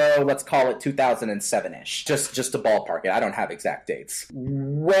 years ago. Let's call it 2007-ish. Just to ballpark it. I don't have exact dates.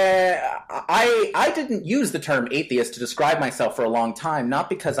 Where I didn't use the term atheist to describe myself for a long time, not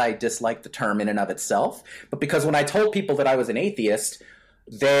because I disliked the term in and of itself, but because when I told people that I was an atheist,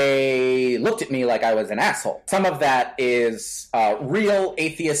 they looked at me like I was an asshole. Some of that is real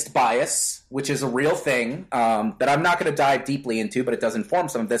atheist bias, which is a real thing that I'm not going to dive deeply into, but it does inform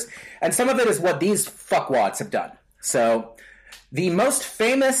some of this. And some of it is what these fuckwads have done. So the most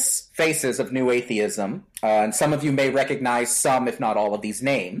famous faces of New Atheism, and some of you may recognize some, if not all of these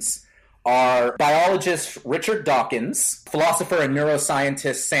names, are biologist Richard Dawkins, philosopher and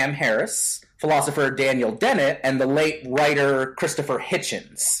neuroscientist Sam Harris, philosopher Daniel Dennett, and the late writer Christopher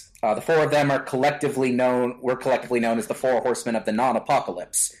Hitchens. The four of them were collectively known as the Four Horsemen of the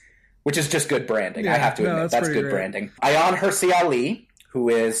Non-Apocalypse, which is just good branding. I have to admit, that's good branding. Ayaan Hirsi Ali, who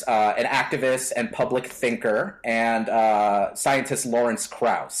is an activist and public thinker, and scientist Lawrence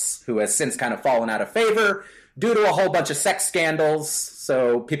Krauss, who has since kind of fallen out of favor due to a whole bunch of sex scandals,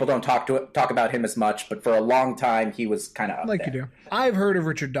 so people don't talk about him as much, but for a long time he was kind of up there. You do. I've heard of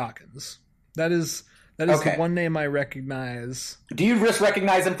Richard Dawkins. That is okay. The one name I recognize. Do you just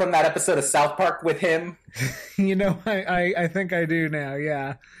recognize him from that episode of South Park with him? I think I do now,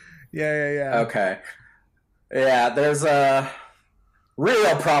 yeah. Yeah. Okay. Yeah, there's a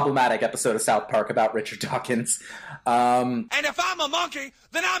real problematic episode of South Park about Richard Dawkins. And if I'm a monkey,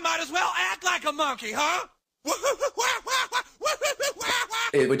 then I might as well act like a monkey, huh?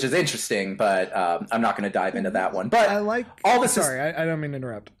 Which is interesting, but I'm not going to dive into that one. But I like all this. Sorry, I don't mean to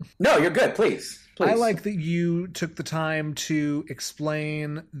interrupt. No, you're good. Please. I like that you took the time to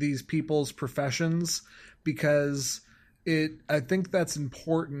explain these people's professions, because I think that's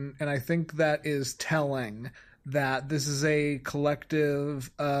important, and I think that is telling that this is a collective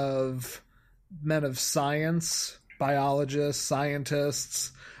of men of science, biologists,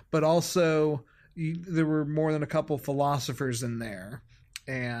 scientists, but also there were more than a couple philosophers in there.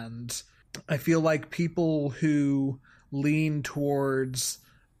 And I feel like people who lean towards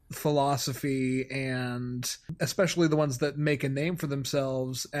philosophy, and especially the ones that make a name for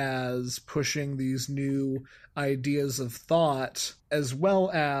themselves as pushing these new ideas of thought, as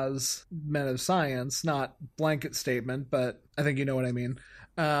well as men of science, not blanket statement, but I think you know what I mean,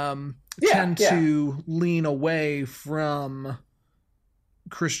 tend to lean away from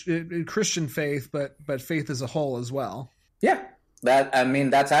Christian faith, but faith as a whole as well. Yeah,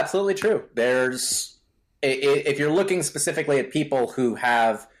 that's absolutely true. There's, if you're looking specifically at people who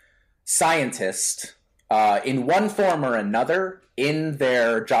have scientist in one form or another in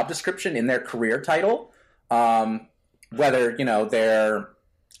their job description, in their career title, whether, they're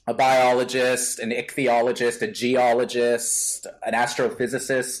a biologist, an ichthyologist, a geologist, an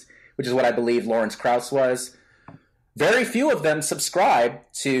astrophysicist, which is what I believe Lawrence Krauss was, very few of them subscribe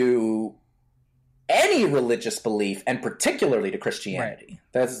to any religious belief, and particularly to Christianity.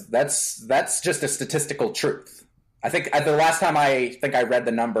 Right. That's just a statistical truth. I think the last time I read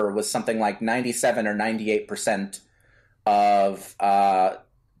the number was something like 97 or 98% of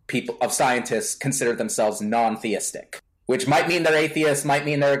scientists consider themselves non-theistic, which might mean they're atheists, might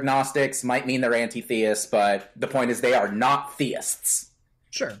mean they're agnostics, might mean they're anti-theists, but the point is they are not theists.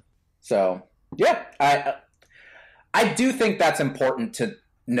 Sure. So, yeah, I do think that's important to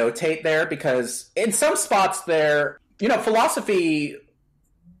notate there, because in some spots there, philosophy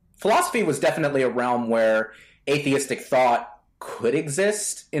was definitely a realm where atheistic thought could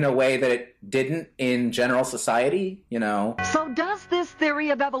exist in a way that it didn't in general society, So does this theory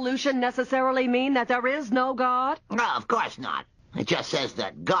of evolution necessarily mean that there is no God? No, of course not. It just says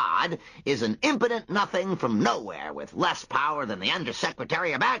that God is an impotent nothing from nowhere with less power than the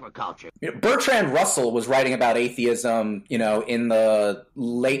Undersecretary of Agriculture. Bertrand Russell was writing about atheism, in the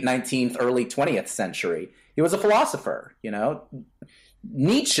late 19th, early 20th century. He was a philosopher,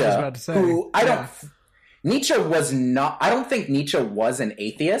 Nietzsche, Nietzsche was not, I don't think Nietzsche was an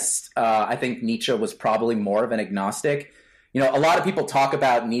atheist. I think Nietzsche was probably more of an agnostic. A lot of people talk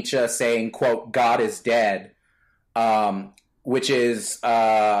about Nietzsche saying, quote, God is dead, which is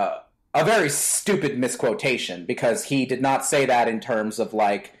a very stupid misquotation, because he did not say that in terms of,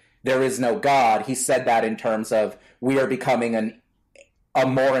 like, there is no God. He said that in terms of we are becoming a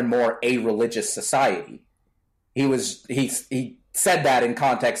more and more a-religious society. He said that in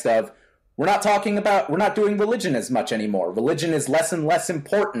context of, we're not doing religion as much anymore. Religion is less and less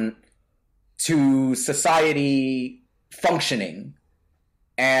important to society functioning.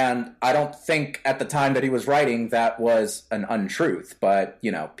 And I don't think at the time that he was writing that was an untruth, but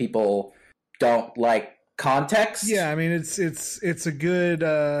people don't like context. Yeah, I mean it's a good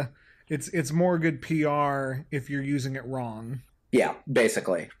it's more good PR if you're using it wrong. Yeah,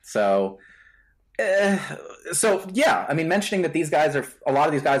 basically. So yeah, I mean, mentioning that a lot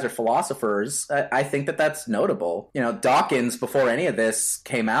of these guys are philosophers, I think that's notable. Dawkins, before any of this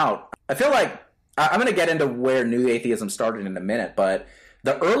came out, I feel like I'm going to get into where New Atheism started in a minute, but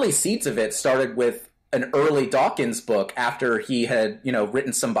the early seeds of it started with an early Dawkins book. After he had,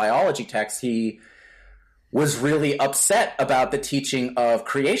 written some biology texts, he was really upset about the teaching of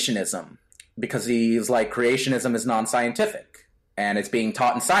creationism, because he's like, creationism is non-scientific and it's being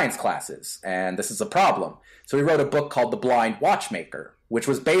taught in science classes, and this is a problem. So he wrote a book called The Blind Watchmaker, which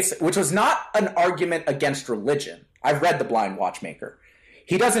was not an argument against religion. I've read The Blind Watchmaker.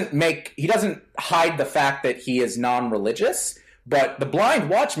 He doesn't hide the fact that he is non-religious, but The Blind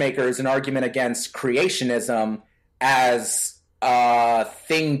Watchmaker is an argument against creationism as a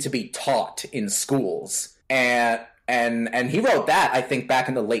thing to be taught in schools. And he wrote that, I think, back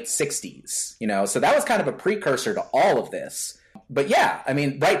in the late 60s, so that was kind of a precursor to all of this. But yeah, I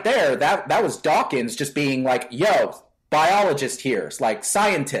mean, right there, that was Dawkins just being like, yo, biologist here, it's like,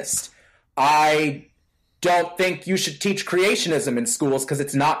 scientist, I don't think you should teach creationism in schools because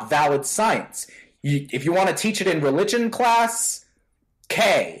it's not valid science. If you want to teach it in religion class,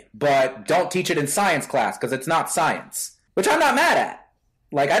 okay, but don't teach it in science class because it's not science. Which I'm not mad at.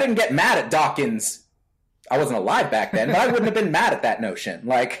 Like, I didn't get mad at Dawkins. I wasn't alive back then, but I wouldn't have been mad at that notion.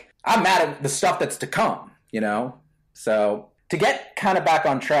 Like, I'm mad at the stuff that's to come, So, to get kind of back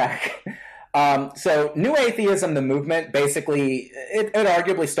on track, so New Atheism, the movement, basically, it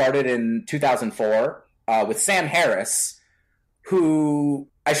arguably started in 2004 with Sam Harris, who,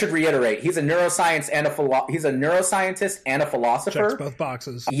 I should reiterate, he's a neuroscientist and a philosopher. Checks both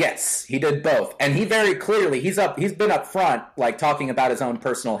boxes. Yes, he did both. And he very clearly, he's been up front, like, talking about his own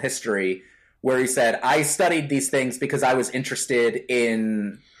personal history, where he said, I studied these things because I was interested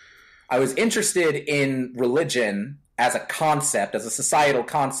in religion as a concept, as a societal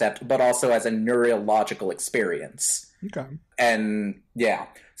concept, but also as a neurological experience. Okay. And yeah,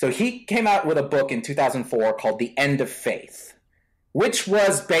 so he came out with a book in 2004 called The End of Faith. which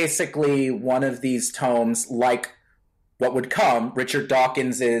was basically one of these tomes like what would come, Richard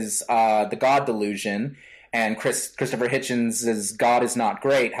Dawkins's The God Delusion, and Christopher Hitchens's God is Not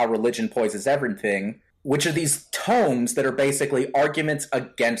Great, How Religion Poisons Everything, which are these tomes that are basically arguments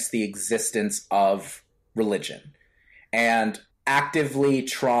against the existence of religion, and actively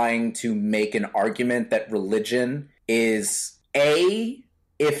trying to make an argument that religion is a,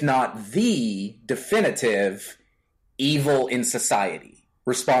 if not the, definitive evil in society,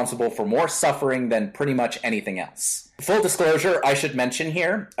 responsible for more suffering than pretty much anything else. Full disclosure, I should mention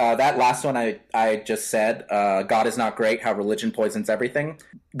here, that last one I just said, God is Not Great, How Religion Poisons Everything,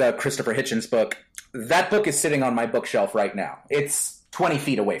 the Christopher Hitchens book, that book is sitting on my bookshelf right now. It's 20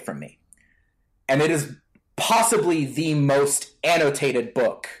 feet away from me. And it is possibly the most annotated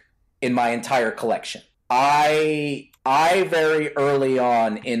book in my entire collection. I very early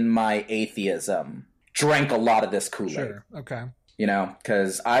on in my atheism drank a lot of this Kool-Aid. Sure. Okay. You know,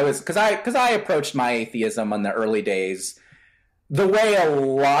 because I approached my atheism in the early days the way a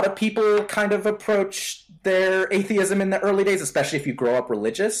lot of people kind of approach their atheism in the early days, especially if you grow up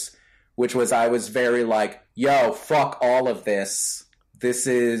religious, which was I was very like, yo, fuck all of this. This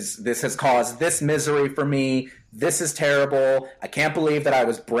has caused this misery for me. This is terrible. I can't believe that I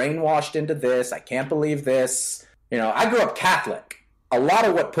was brainwashed into this. I can't believe this. You know, I grew up Catholic. A lot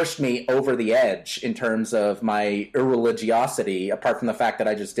of what pushed me over the edge in terms of my irreligiosity, apart from the fact that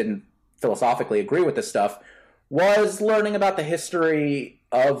I just didn't philosophically agree with this stuff, was learning about the history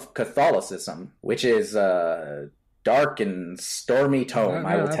of Catholicism, which is a dark and stormy tome,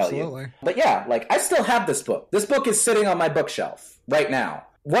 I will tell you. But yeah, like, I still have this book. This book is sitting on my bookshelf right now.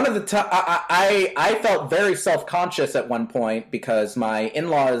 One of the I felt very self-conscious at one point because my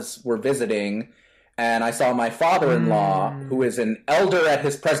in-laws were visiting, and I saw my father-in-law, who is an elder at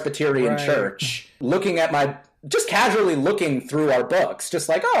his Presbyterian church, looking at just casually looking through our books, just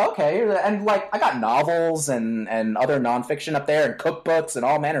like, oh, okay. And like, I got novels and other nonfiction up there and cookbooks and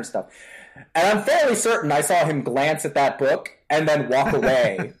all manner of stuff. And I'm fairly certain I saw him glance at that book and then walk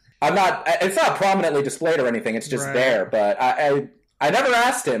away. It's not prominently displayed or anything. It's just there. But I never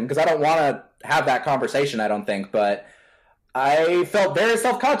asked him because I don't want to have that conversation, I don't think. But I felt very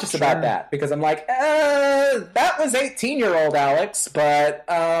self-conscious about that because I'm like, that was 18-year-old Alex, but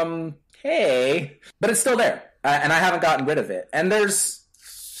hey. But it's still there, and I haven't gotten rid of it. And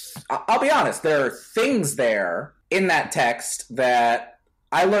I'll be honest, there are things there in that text that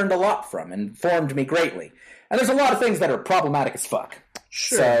I learned a lot from and informed me greatly. And there's a lot of things that are problematic as fuck.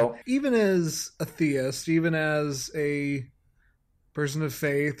 Sure. So, even as a theist, even as a person of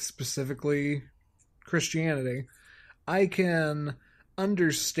faith, specifically Christianity, I can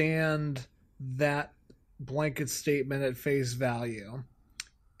understand that blanket statement at face value.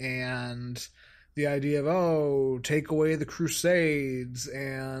 And the idea of, take away the Crusades,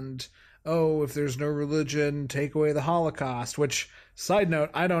 and, if there's no religion, take away the Holocaust, which, side note,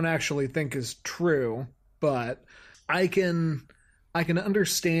 I don't actually think is true, but I can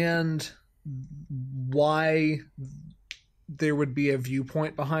understand why there would be a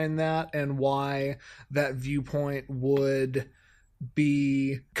viewpoint behind that and why that viewpoint would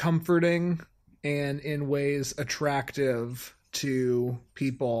be comforting and in ways attractive to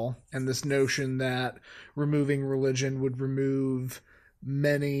people, and this notion that removing religion would remove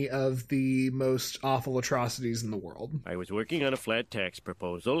many of the most awful atrocities in the world. I was working on a flat tax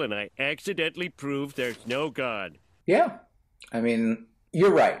proposal and I accidentally proved there's no God. Yeah. I mean,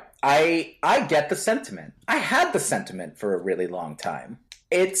 you're right. I get the sentiment. I had the sentiment for a really long time.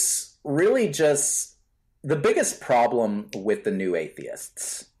 It's really just the biggest problem with the new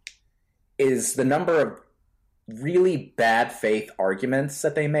atheists is the number of really bad faith arguments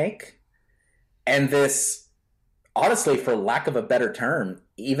that they make, and this, honestly, for lack of a better term,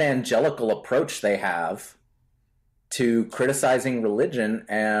 evangelical approach they have to criticizing religion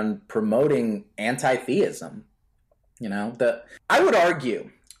and promoting anti-theism. You know, I would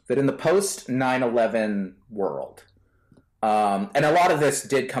argue that in the post 9/11 world, and a lot of this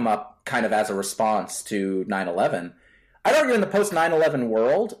did come up kind of as a response to 9/11, I'd argue in the post 9/11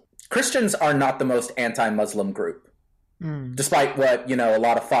 world, Christians are not the most anti-Muslim group, despite what, a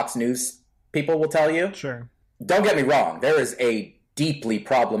lot of Fox News people will tell you. Sure. Don't get me wrong. There is a deeply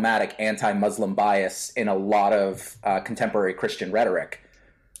problematic anti-Muslim bias in a lot of contemporary Christian rhetoric.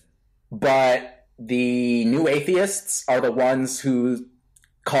 But the new atheists are the ones who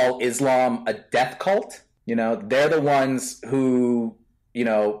call Islam a death cult. They're the ones who,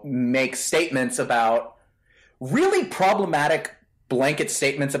 make statements about really problematic blanket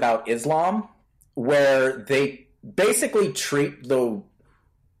statements about Islam, where they basically treat the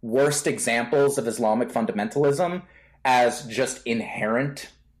worst examples of Islamic fundamentalism as just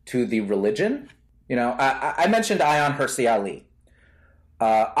inherent to the religion. You know, I mentioned Ayaan Hirsi Ali.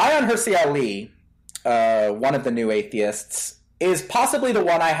 Ayaan Hirsi Ali, one of the new atheists, is possibly the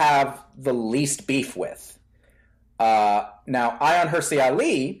one I have the least beef with. Now, Ayaan Hirsi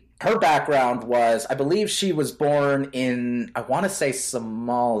Ali, her background was, I believe she was born in, I want to say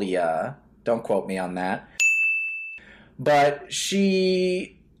Somalia. Don't quote me on that. But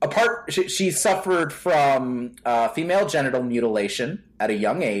she suffered from female genital mutilation at a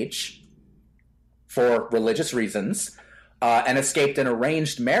young age for religious reasons, and escaped an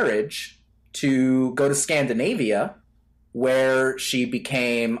arranged marriage to go to Scandinavia, where she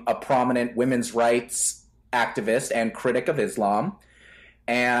became a prominent women's rights activist and critic of Islam.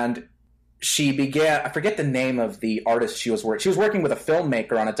 And she began, I forget the name of the artist she was working with a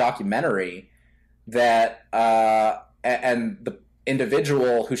filmmaker on a documentary that, and the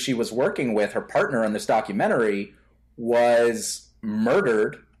individual who she was working with, her partner on this documentary, was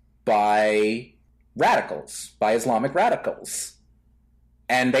murdered by radicals, by Islamic radicals.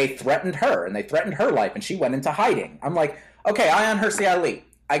 And they threatened her, and they threatened her life, and she went into hiding. I'm like, okay, Ayaan Hirsi Ali,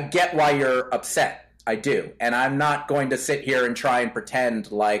 I get why you're upset. I do. And I'm not going to sit here and try and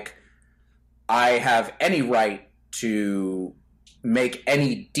pretend like I have any right to make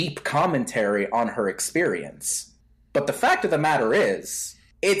any deep commentary on her experience. But the fact of the matter is,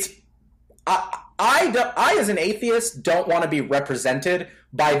 I as an atheist don't want to be represented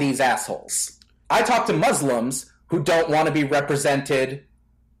by these assholes. I talk to Muslims who don't want to be represented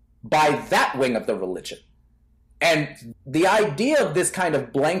by that wing of the religion. And the idea of this kind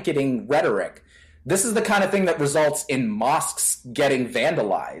of blanketing rhetoric, this is the kind of thing that results in mosques getting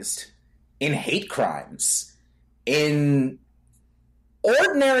vandalized, in hate crimes, in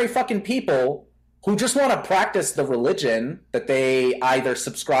ordinary fucking people who just want to practice the religion that they either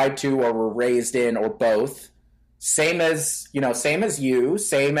subscribe to or were raised in, or both. Same as you,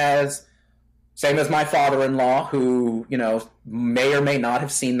 same as my father-in-law, who, may or may not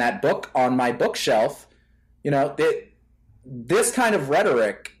have seen that book on my bookshelf. This kind of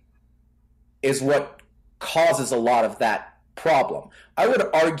rhetoric is what causes a lot of that problem. I would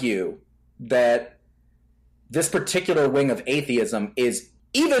argue that this particular wing of atheism is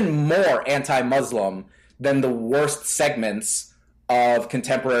even more anti-Muslim than the worst segments of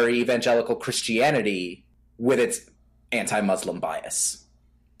contemporary evangelical Christianity with its anti-Muslim bias.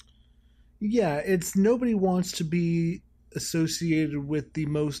 Yeah, it's nobody wants to be associated with the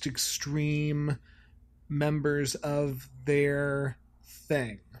most extreme members of their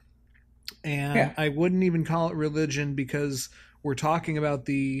thing. And I wouldn't even call it religion, because we're talking about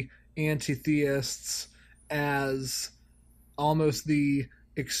the anti-theists as almost the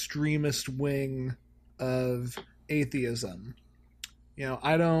extremist wing of atheism.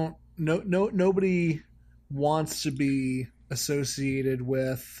 Nobody wants to be associated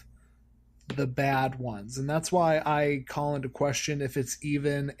with the bad ones. And that's why I call into question if it's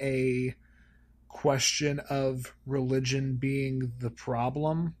even a question of religion being the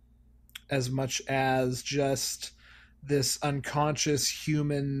problem, as much as just this unconscious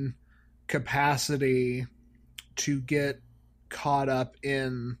human capacity to get caught up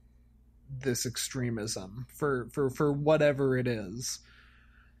in this extremism for whatever it is.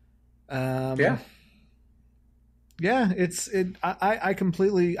 I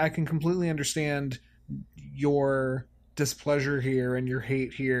can completely understand your displeasure here and your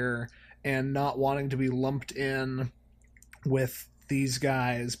hate here and not wanting to be lumped in with these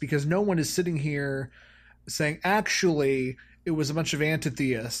guys, because no one is sitting here saying, actually, it was a bunch of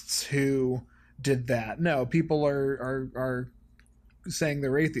anti-theists who did that. No, people are saying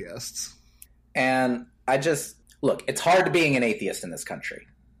they're atheists. And look, it's hard being an atheist in this country.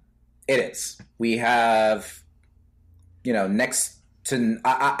 It is. We have, I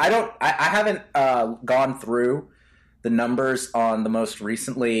haven't gone through the numbers on the most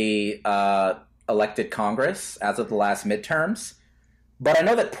recently elected Congress as of the last midterms, but I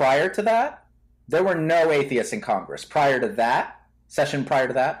know that prior to that, there were no atheists in Congress. Prior to that,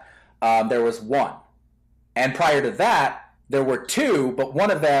 there was one. And prior to that, there were two, but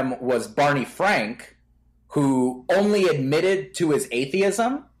one of them was Barney Frank, who only admitted to his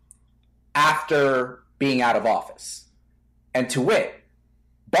atheism after being out of office. And to wit,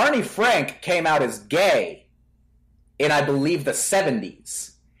 Barney Frank came out as gay in, I believe, the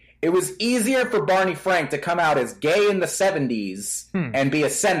 70s. It was easier for Barney Frank to come out as gay in the 70s and be a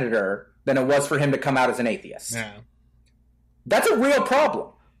senator than it was for him to come out as an atheist. Yeah. That's a real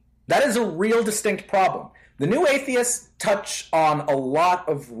problem. That is a real distinct problem. The new atheists touch on a lot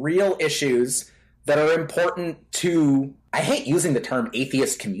of real issues that are important to, I hate using the term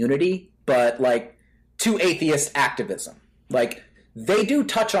atheist community, but to atheist activism. Like, they do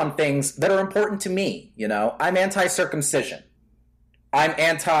touch on things that are important to me, you know? I'm anti-circumcision. I'm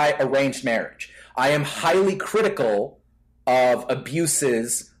anti-arranged marriage. I am highly critical of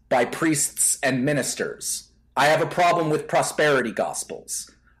abuses by priests and ministers. I have a problem with prosperity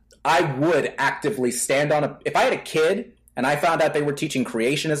gospels. I would actively stand on if I had a kid and I found out they were teaching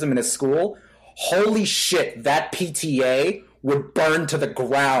creationism in a school, holy shit, that PTA would burn to the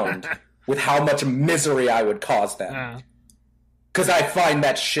ground with how much misery I would cause them. Because I find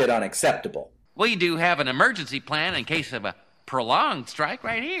that shit unacceptable. We do have an emergency plan in case of a prolonged strike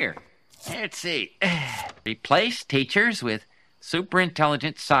right here. Let's see. Replace teachers with super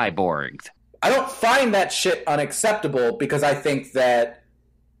intelligent cyborgs. I don't find that shit unacceptable because I think that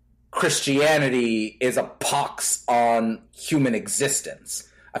Christianity is a pox on human existence.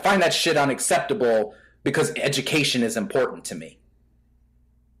 I find that shit unacceptable because education is important to me.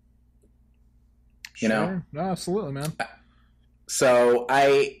 You know? No, absolutely, man. So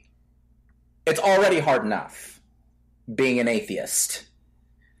it's already hard enough being an atheist.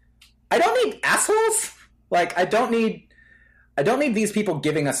 I don't need assholes. Like, I don't need these people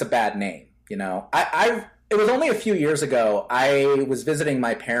giving us a bad name, you know? It was only a few years ago, I was visiting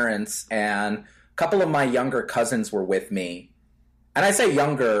my parents, and a couple of my younger cousins were with me. And I say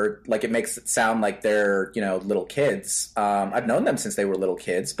younger, like it makes it sound like they're, you know, little kids. I've known them since they were little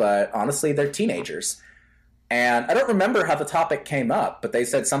kids, but honestly, they're teenagers. And I don't remember how the topic came up, but they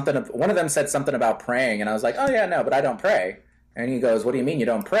said one of them said something about praying, and I was like, oh yeah, no, but I don't pray. And he goes, what do you mean you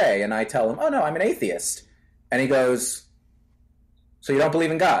don't pray? And I tell him, oh no, I'm an atheist. And he goes, so you don't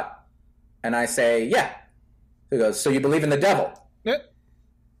believe in God? And I say, yeah. He goes, so you believe in the devil? Yeah.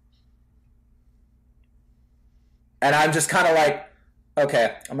 And I'm just kind of like,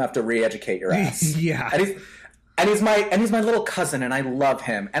 okay, I'm gonna have to re-educate your ass. Yeah. And he's my little cousin, and I love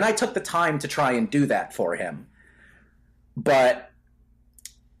him. And I took the time to try and do that for him. But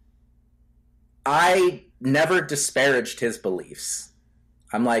I never disparaged his beliefs.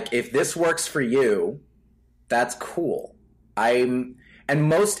 I'm like, if this works for you, that's cool. And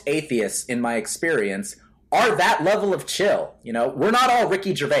most atheists, in my experience, are that level of chill. You know, we're not all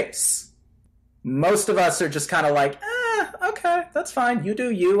Ricky Gervais. Most of us are just kind of like, okay, that's fine. You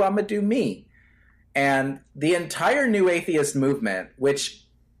do you, I'm gonna do me. And the entire New Atheist movement, which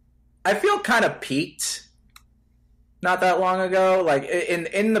I feel kind of peaked not that long ago, like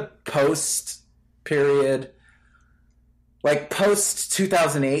in the post period, like post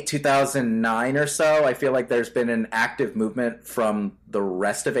 2008, 2009 or so, I feel like there's been an active movement from the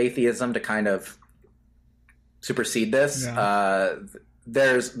rest of atheism to kind of supersede this. Yeah.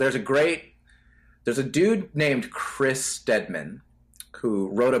 There's a dude named Chris Stedman who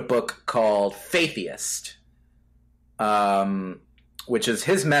wrote a book called Faithiest, which is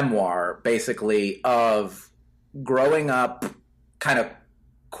his memoir, basically, of growing up kind of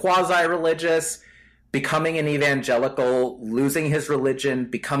quasi-religious, becoming an evangelical, losing his religion,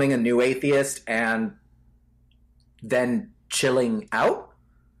 becoming a new atheist, and then chilling out.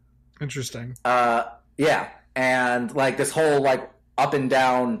 Interesting. Yeah. And, like, this whole, like, up and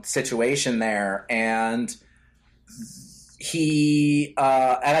down situation there, and he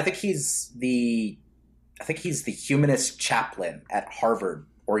and I think he's the humanist chaplain at Harvard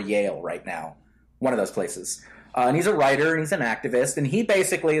or Yale right now, one of those places. And he's a writer and he's an activist, and he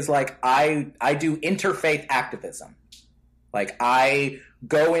basically is like, I do interfaith activism. Like, I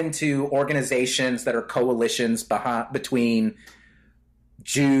go into organizations that are coalitions between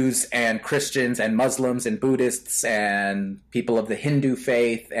Jews and Christians and Muslims and Buddhists and people of the Hindu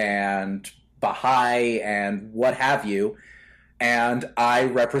faith and Baha'i and what have you. And I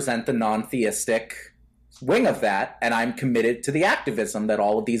represent the non-theistic wing of that, and I'm committed to the activism that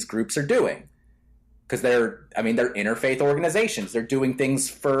all of these groups are doing. Because they're interfaith organizations. They're doing things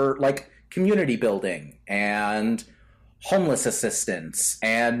for, like, community building and homeless assistance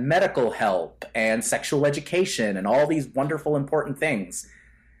and medical help and sexual education and all these wonderful, important things.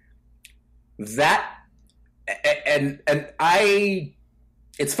 That, and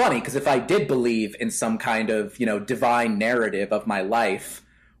it's funny, because if I did believe in some kind of, you know, divine narrative of my life,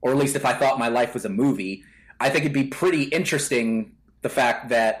 or at least if I thought my life was a movie, I think it'd be pretty interesting the fact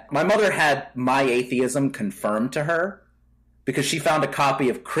that my mother had my atheism confirmed to her because she found a copy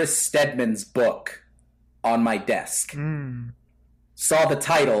of Chris Stedman's book on my desk, saw the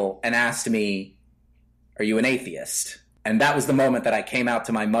title, and asked me, "Are you an atheist?" And that was the moment that I came out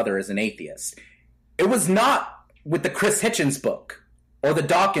to my mother as an atheist. It was not with the Chris Hitchens book, or the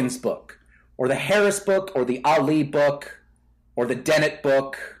Dawkins book, or the Harris book, or the Ali book, or the Dennett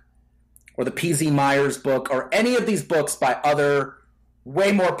book, or the P.Z. Myers book, or any of these books by other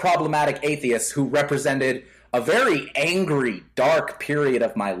way more problematic atheists who represented a very angry, dark period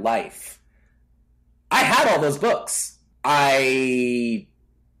of my life. I had all those books. I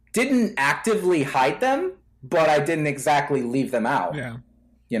didn't actively hide them, but I didn't exactly leave them out. Yeah.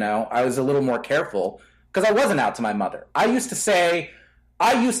 You know, I was a little more careful because I wasn't out to my mother. I used to say,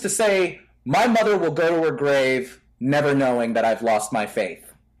 my mother will go to her grave never knowing that I've lost my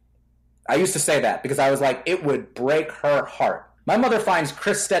faith. I used to say that because I was like, it would break her heart. My mother finds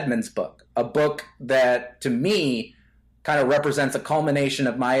Chris Stedman's book, a book that, to me, kind of represents a culmination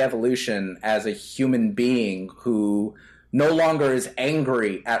of my evolution as a human being who no longer is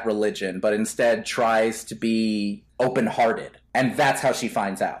angry at religion, but instead tries to be open-hearted. And that's how she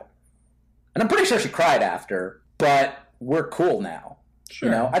finds out. And I'm pretty sure she cried after, but we're cool now. Sure.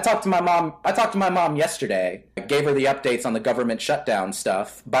 You know, I talked to my mom yesterday. I gave her the updates on the government shutdown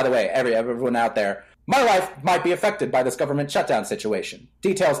stuff. By the way, everyone out there, my life might be affected by this government shutdown situation.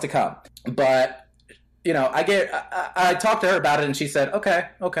 Details to come. But, you know, I talked to her about it and she said,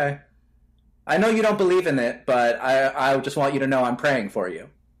 okay. I know you don't believe in it, but I just want you to know I'm praying for you.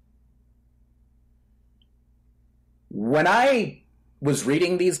 When I was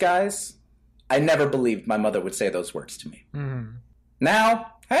reading these guys, I never believed my mother would say those words to me. Mm-hmm.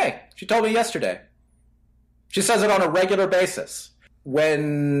 Now, hey, she told me yesterday. She says it on a regular basis.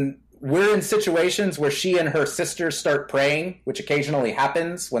 When we're in situations where she and her sisters start praying, which occasionally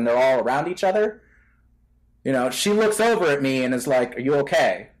happens when they're all around each other, you know, she looks over at me and is like, are you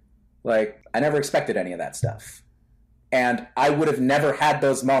okay? Like, I never expected any of that stuff. And I would have never had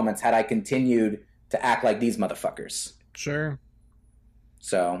those moments had I continued to act like these motherfuckers. Sure.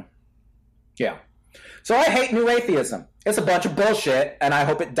 So, yeah. So I hate new atheism. It's a bunch of bullshit, and I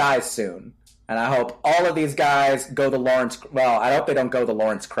hope it dies soon. And I hope all of these guys go the Lawrence... Well, I hope they don't go the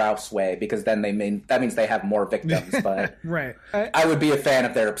Lawrence Krauss way, because then that means they have more victims, but... Right. I would be a fan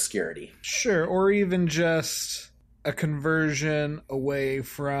of their obscurity. Sure, or even just a conversion away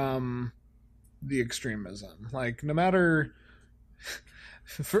from the extremism. Like, no matter...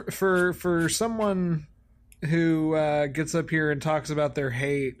 For someone who gets up here and talks about their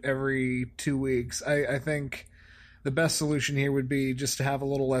hate every 2 weeks, I think the best solution here would be just to have a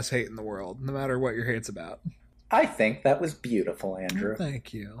little less hate in the world, no matter what your hate's about. I think that was beautiful, Andrew.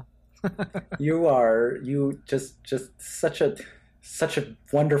 Thank you. You just such a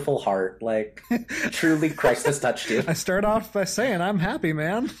wonderful heart. Like, truly Christ has touched you. I start off by saying I'm happy,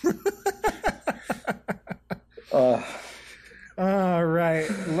 man. All right,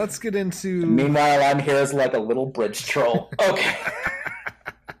 let's get into... Meanwhile, I'm here as like a little bridge troll. Okay.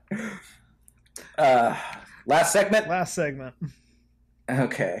 Last segment? Last segment.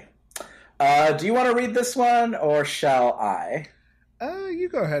 Okay. Do you want to read this one, or shall I? You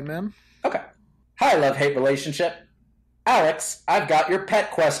go ahead, man. Okay. Hi, love-hate relationship. Alex, I've got your pet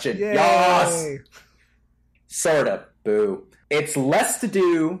question. Yay. Yas! Sort of. Boo. It's less to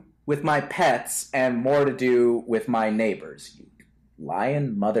do with my pets and more to do with my neighbors. You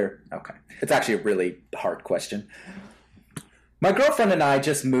lion mother. Okay. It's actually a really hard question. My girlfriend and I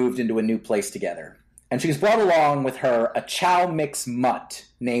just moved into a new place together, and she's brought along with her a Chow Mix mutt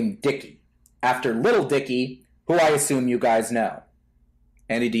named Dickie, after Little Dickie, who I assume you guys know.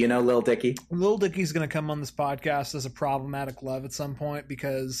 Andy, do you know Little Dickie? Little Dickie's going to come on this podcast as a problematic love at some point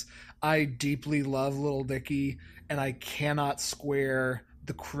because I deeply love Little Dickie, and I cannot square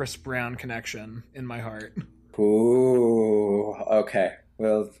the Chris Brown connection in my heart. Ooh, okay.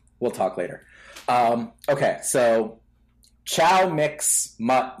 Well, we'll talk later. Okay, so Chow Mix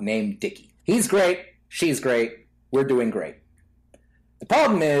mutt named Dickie. He's great. She's great. We're doing great. The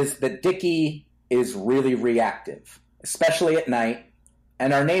problem is that Dickie is really reactive, especially at night,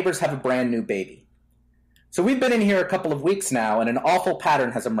 and our neighbors have a brand new baby. So we've been in here a couple of weeks now, and an awful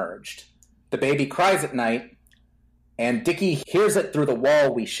pattern has emerged. The baby cries at night, and Dickie hears it through the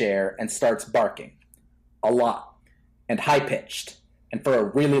wall we share and starts barking. A lot. And high-pitched. And for a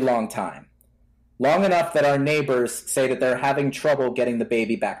really long time. Long enough that our neighbors say that they're having trouble getting the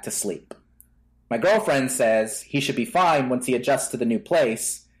baby back to sleep. My girlfriend says he should be fine once he adjusts to the new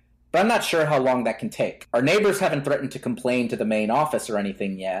place, but I'm not sure how long that can take. Our neighbors haven't threatened to complain to the main office or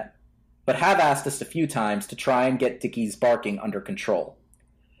anything yet, but have asked us a few times to try and get Dickie's barking under control.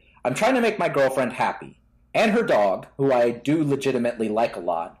 I'm trying to make my girlfriend happy, and her dog, who I do legitimately like a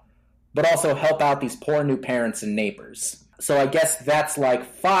lot, but also help out these poor new parents and neighbors. So I guess that's like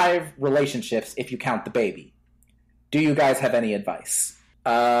 5 relationships if you count the baby. Do you guys have any advice?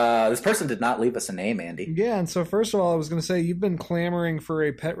 This person did not leave us a name, Andy. Yeah, and so first of all, I was going to say, you've been clamoring for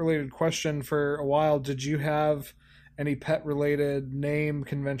a pet-related question for a while. Did you have any pet-related name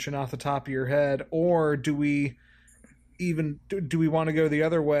convention off the top of your head, or do we even do we want to go the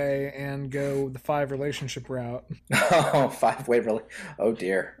other way and go the 5 relationship route? Oh, 5-way really? Oh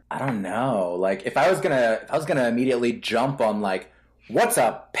dear. I don't know. Like, if I was gonna immediately jump on like, what's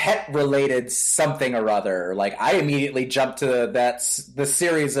a pet related something or other? Like, I immediately jumped to the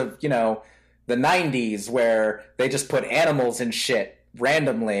series of, you know, the 90s where they just put animals and shit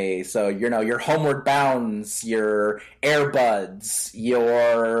randomly. So, you know, your Homeward Bounds, your Air Buds,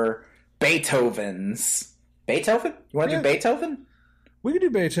 your Beethovens. Beethoven? You want to do Beethoven? We could do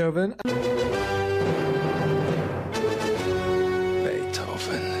Beethoven.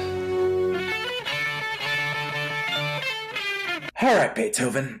 Beethoven. All right,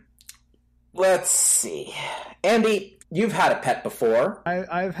 Beethoven. Let's see. Andy, you've had a pet before.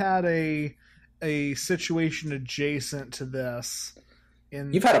 I've had a situation adjacent to this.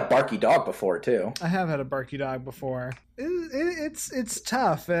 You've had a barky dog before, too. I have had a barky dog before. It's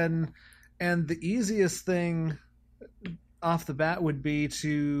tough, and the easiest thing off the bat would be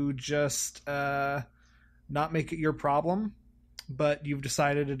to just not make it your problem, but you've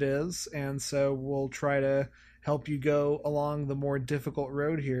decided it is, and so we'll try to help you go along the more difficult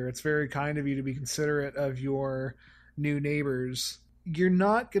road here. It's very kind of you to be considerate of your new neighbors. You're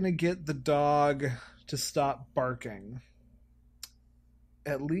not going to get the dog to stop barking,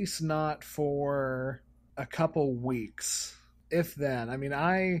 at least not for a couple weeks, if then. I mean,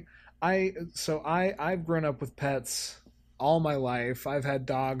 I've grown up with pets all my life. I've had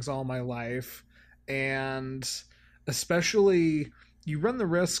dogs all my life, and especially you run the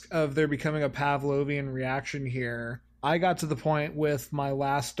risk of there becoming a Pavlovian reaction here. I got to the point with my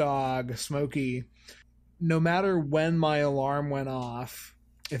last dog, Smokey, no matter when my alarm went off,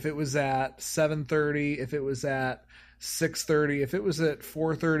 if it was at 7:30, if it was at 6:30, if it was at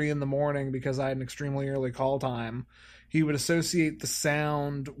 4:30 in the morning because I had an extremely early call time, he would associate the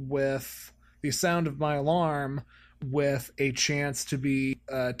sound of my alarm with a chance to be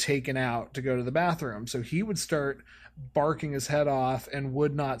taken out to go to the bathroom. So he would start barking his head off and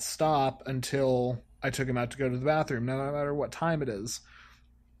would not stop until I took him out to go to the bathroom, no matter what time it is.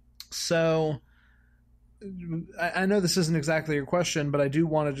 So I know this isn't exactly your question, but I do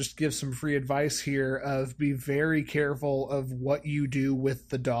want to just give some free advice here of be very careful of what you do with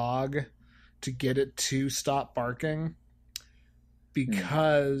the dog to get it to stop barking,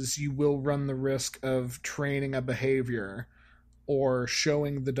 because you will run the risk of training a behavior or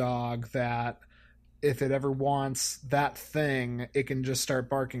showing the dog that if it ever wants that thing, it can just start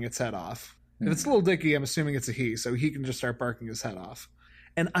barking its head off. If it's a little dicky, I'm assuming it's a he, so he can just start barking his head off.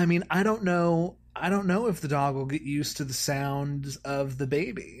 And I mean, I don't know if the dog will get used to the sounds of the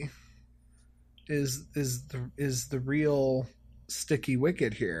baby. Is the real sticky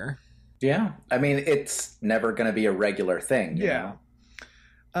wicket here? Yeah, I mean, it's never going to be a regular thing. You know?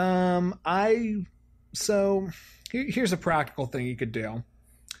 Here's a practical thing you could do.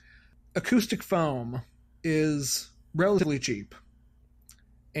 Acoustic foam is relatively cheap,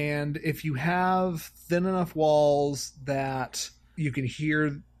 and if you have thin enough walls that you can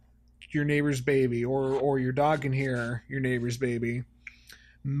hear your neighbor's baby, or your dog can hear your neighbor's baby,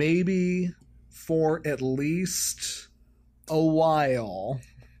 maybe for at least a while,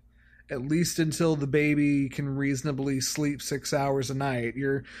 at least until the baby can reasonably sleep 6 hours a night,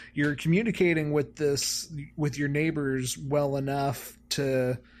 you're communicating with your neighbors well enough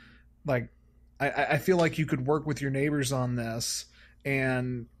to, like, I feel like you could work with your neighbors on this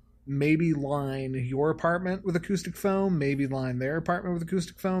and maybe line your apartment with acoustic foam, maybe line their apartment with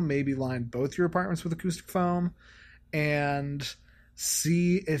acoustic foam, maybe line both your apartments with acoustic foam, and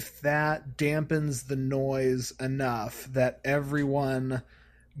see if that dampens the noise enough that everyone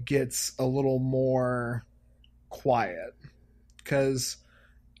gets a little more quiet. Because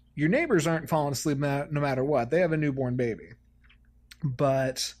your neighbors aren't falling asleep no matter what. They have a newborn baby.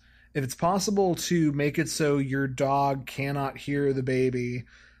 But if it's possible to make it so your dog cannot hear the baby,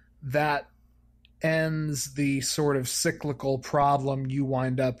 that ends the sort of cyclical problem you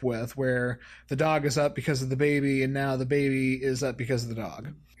wind up with, where the dog is up because of the baby and now the baby is up because of the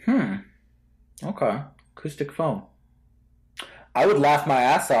dog. Okay. Acoustic foam. I would laugh my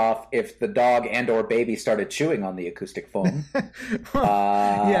ass off if the dog and or baby started chewing on the acoustic foam.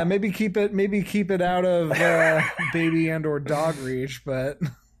 Yeah, maybe keep it out of baby and or dog reach, but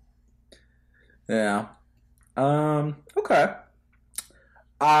yeah. Okay.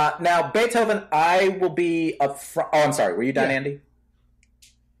 Now, Beethoven, I will be upfront. Oh, I'm sorry. Were you done, Andy?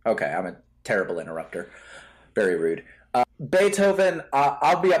 Okay, I'm a terrible interrupter. Very rude. Beethoven,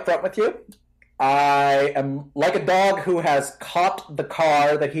 I'll be upfront with you. I am like a dog who has caught the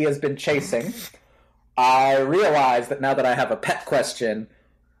car that he has been chasing. I realize that now that I have a pet question,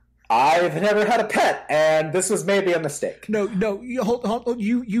 I've never had a pet, and this was maybe a mistake. No, hold,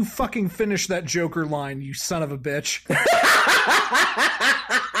 you fucking finish that Joker line, you son of a bitch.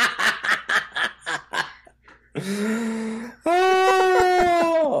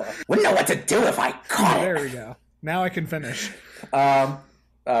 Wouldn't know what to do if I caught it. There we go. Now I can finish. Oh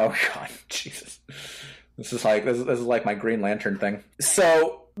God, Jesus! This is like my Green Lantern thing.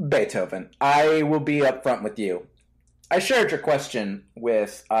 So Beethoven, I will be upfront with you. I shared your question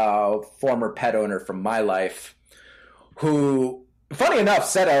with a former pet owner from my life, who, funny enough,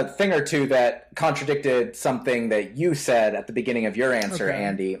 said a thing or two that contradicted something that you said at the beginning of your answer, okay.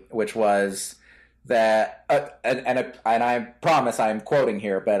 Andy, which was that, and I promise I'm quoting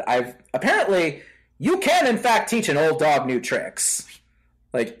here, but apparently you can in fact teach an old dog new tricks.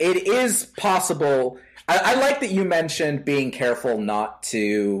 Like, it is possible. I like that you mentioned being careful not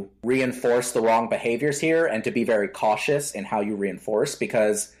to reinforce the wrong behaviors here and to be very cautious in how you reinforce,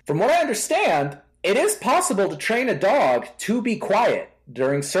 because from what I understand, it is possible to train a dog to be quiet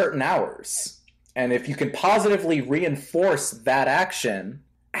during certain hours. And if you can positively reinforce that action,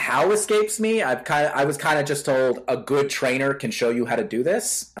 how escapes me? I was kind of just told a good trainer can show you how to do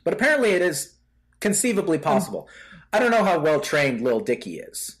this, but apparently it is conceivably possible. I don't know how well trained Lil Dicky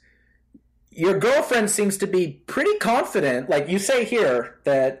is. Your girlfriend seems to be pretty confident. Like you say here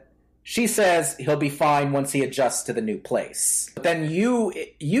that she says he'll be fine once he adjusts to the new place. But then you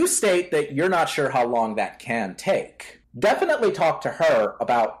state that you're not sure how long that can take. Definitely talk to her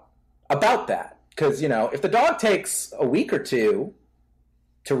about that. Because, if the dog takes a week or two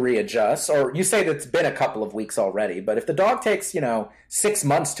to readjust, or you say that it's been a couple of weeks already, but if the dog takes, 6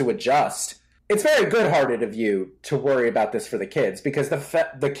 months to adjust, it's very good-hearted of you to worry about this for the kids, because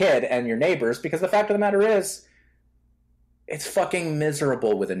the kid and your neighbors, because the fact of the matter is, it's fucking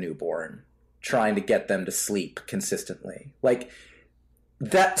miserable with a newborn trying to get them to sleep consistently. Like,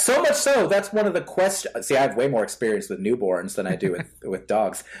 that, so much so, that's one of the questions. See, I have way more experience with newborns than I do with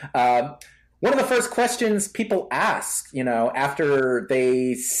dogs. One of the first questions people ask, after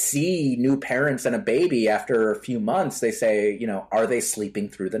they see new parents and a baby after a few months, they say, are they sleeping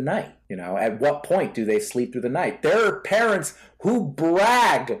through the night? At what point do they sleep through the night? There are parents who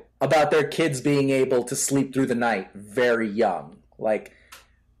brag about their kids being able to sleep through the night very young. Like,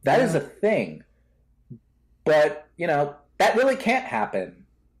 that is a thing. But, that really can't happen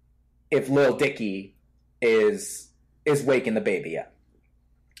if Lil Dicky is waking the baby up.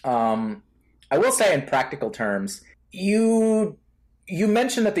 I will say in practical terms, you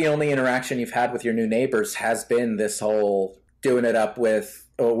mentioned that the only interaction you've had with your new neighbors has been this whole doing it up with,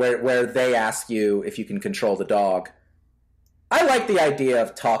 where they ask you if you can control the dog. I like the idea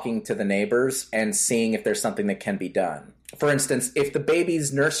of talking to the neighbors and seeing if there's something that can be done. For instance, if the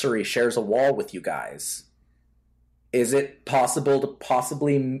baby's nursery shares a wall with you guys, is it possible to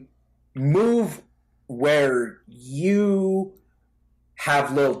possibly move where you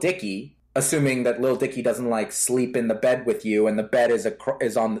have Lil Dicky, assuming that Lil Dicky doesn't sleep in the bed with you and the bed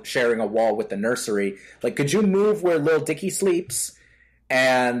is on sharing a wall with the nursery? Like, could you move where Lil Dicky sleeps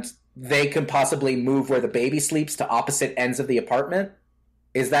and they can possibly move where the baby sleeps to opposite ends of the apartment?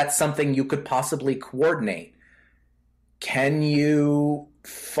 Is that something you could possibly coordinate? Can you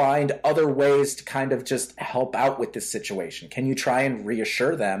find other ways to kind of just help out with this situation? Can you try and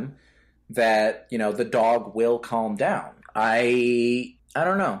reassure them that, the dog will calm down? I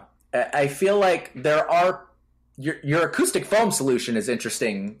don't know. I feel like your acoustic foam solution is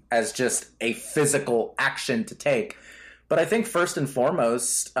interesting as just a physical action to take. But I think first and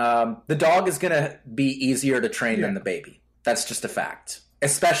foremost, the dog is going to be easier to train than the baby. That's just a fact.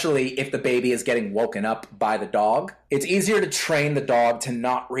 Especially if the baby is getting woken up by the dog. It's easier to train the dog to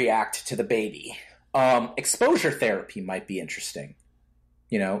not react to the baby. Exposure therapy might be interesting.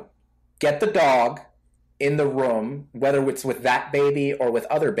 Get the dog in the room, whether it's with that baby or with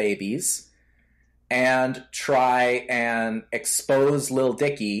other babies, and try and expose Lil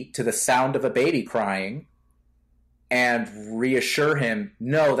Dicky to the sound of a baby crying and reassure him,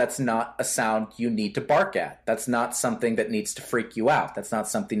 no, that's not a sound you need to bark at. That's not something that needs to freak you out. That's not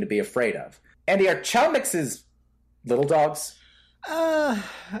something to be afraid of. Andy, are Chow Mix's little dogs?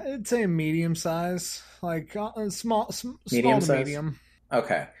 I'd say medium size, small to medium.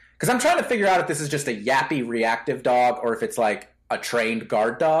 Okay. Because I'm trying to figure out if this is just a yappy reactive dog or if it's like a trained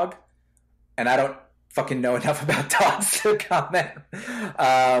guard dog. And I don't fucking know enough about dogs to comment.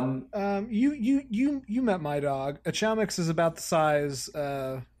 You met my dog. A Chow Mix is about the size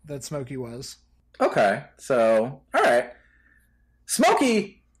that Smokey was. Okay. So, all right.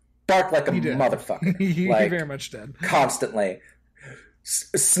 Smokey barked like a motherfucker. He very much did. Constantly.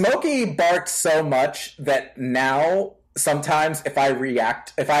 Smokey barked so much that now sometimes if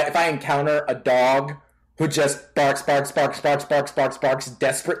I encounter a dog who just barks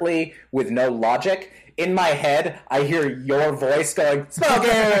desperately with no logic, in my head I hear your voice going,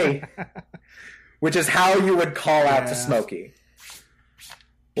 Smokey! Which is how you would call out to Smokey.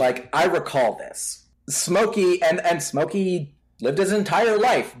 Like, I recall this. Smokey, and Smokey lived his entire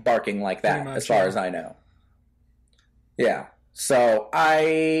life barking like that, as far as I know. Yeah. So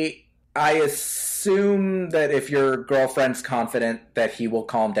I assume that if your girlfriend's confident that he will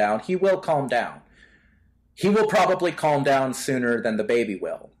calm down, he will calm down. He will probably calm down sooner than the baby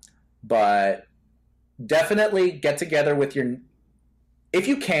will. But definitely get together with your... If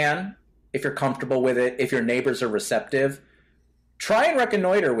you can, if you're comfortable with it, if your neighbors are receptive, try and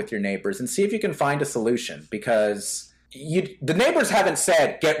reconnoiter with your neighbors and see if you can find a solution. Because the neighbors haven't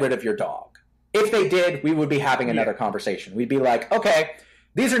said, get rid of your dog. If they did, we would be having another conversation. We'd be like, okay,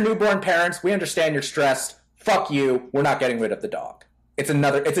 these are newborn parents. We understand you're stressed. Fuck you. We're not getting rid of the dog. It's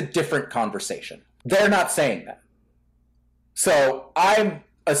a different conversation. They're not saying that. So I'm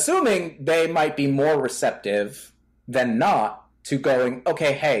assuming they might be more receptive than not to going,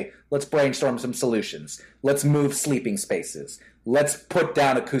 okay, hey, let's brainstorm some solutions. Let's move sleeping spaces. Let's put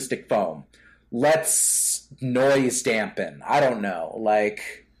down acoustic foam. Let's noise dampen. I don't know.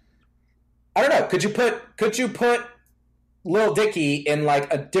 Like, I don't know. Could you put Lil Dicky in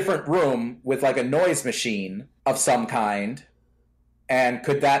like a different room with like a noise machine of some kind? And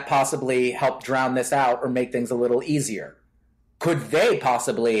could that possibly help drown this out or make things a little easier? Could they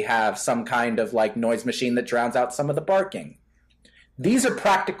possibly have some kind of like noise machine that drowns out some of the barking? These are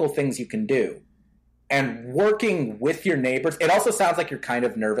practical things you can do. And working with your neighbors, it also sounds like you're kind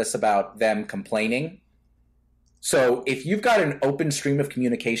of nervous about them complaining. So if you've got an open stream of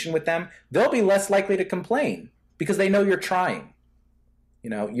communication with them, they'll be less likely to complain because they know you're trying. You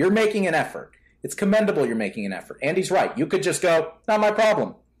know, you're making an effort. It's commendable you're making an effort. Andy's right. You could just go, not my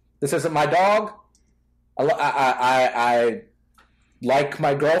problem. This isn't my dog. I like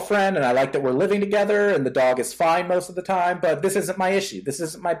my girlfriend, and I like that we're living together, and the dog is fine most of the time, but this isn't my issue. This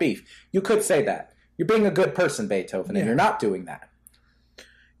isn't my beef. You could say that. You're being a good person, Beethoven, and you're not doing that.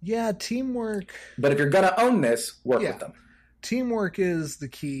 Yeah, teamwork. But if you're going to own this, work with them. Teamwork is the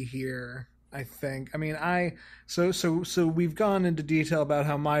key here, I think. I mean, so we've gone into detail about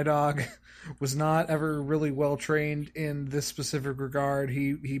how my dog was not ever really well trained in this specific regard.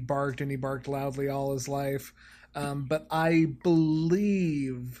 He barked, and he barked loudly all his life. But I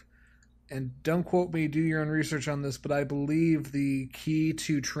believe, and don't quote me, do your own research on this, but I believe the key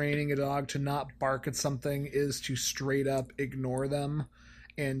to training a dog to not bark at something is to straight up ignore them,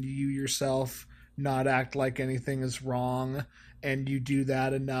 and you yourself not act like anything is wrong, and you do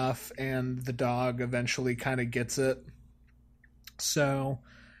that enough, and the dog eventually kind of gets it. So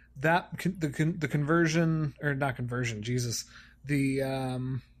that the conversion, or not conversion, Jesus, the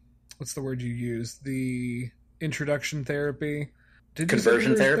what's the word you use? The introduction therapy.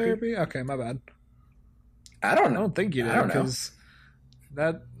 Conversion therapy? Okay, my bad. I don't know. I don't think you did. I don't know.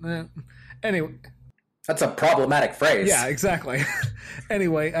 That anyway. That's a problematic phrase. Yeah, exactly.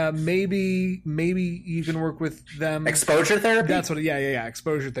 Anyway, maybe you can work with them. Exposure therapy? That's what. Yeah.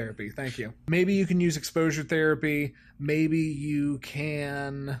 Exposure therapy. Thank you. Maybe you can use exposure therapy. Maybe you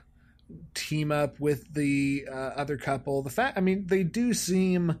can team up with the other couple. They do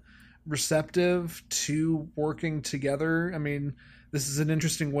seem receptive to working together. I mean, this is an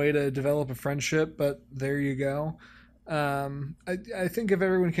interesting way to develop a friendship, but there you go. I think if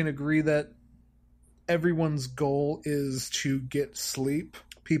everyone can agree that everyone's goal is to get sleep,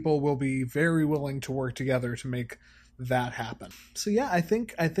 people will be very willing to work together to make that happen. So yeah, I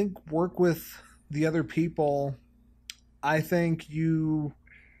think work with the other people. I think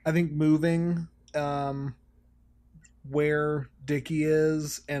moving where Dickie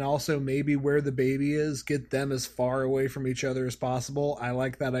is, and also maybe where the baby is, get them as far away from each other as possible. I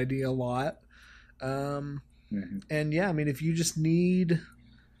like that idea a lot. And yeah, I mean, if you just need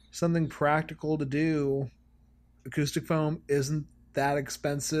something practical to do, acoustic foam isn't that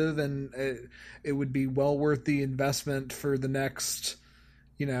expensive, and it would be well worth the investment for the next,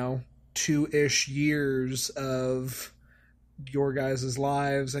 2-ish years of your guys'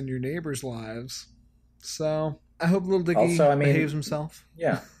 lives and your neighbors' lives. So I hope little Dickie behaves himself.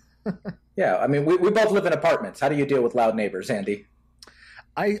 Yeah. Yeah, I mean, we both live in apartments. How do you deal with loud neighbors, Andy?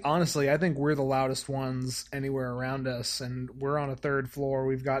 I think we're the loudest ones anywhere around us, and we're on a 3rd floor.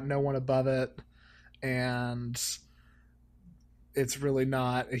 We've got no one above it, and it's really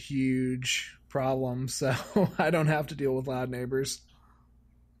not a huge problem, so I don't have to deal with loud neighbors.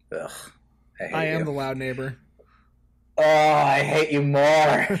 Ugh, I am the loud neighbor. Oh, I hate you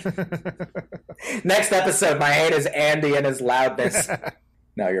more. Next episode, my hate is Andy and his loudness.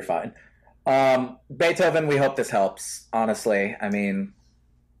 No, you're fine. Beethoven, we hope this helps, honestly. I mean,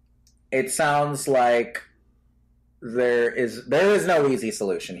 it sounds like there is no easy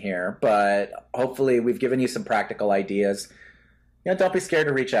solution here, but hopefully we've given you some practical ideas. Don't be scared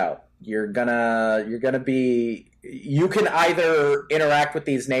to reach out. You can either interact with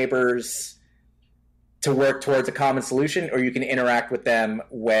these neighbors to work towards a common solution, or you can interact with them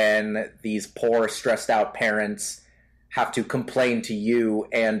when these poor, stressed out parents have to complain to you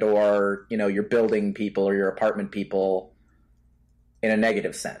and or, your building people or your apartment people in a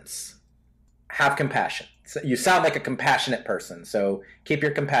negative sense. Have compassion. So you sound like a compassionate person, so keep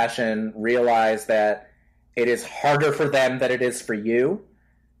your compassion, realize that it is harder for them than it is for you,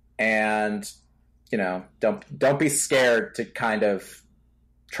 and, don't be scared to kind of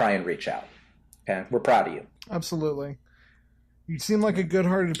try and reach out. Okay, we're proud of you. Absolutely. You seem like a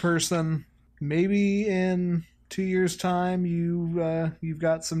good-hearted person. Maybe in 2 years' time, you've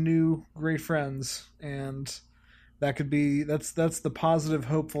got some new great friends, and that could be that's the positive,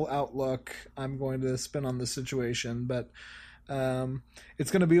 hopeful outlook I'm going to spin on this situation. But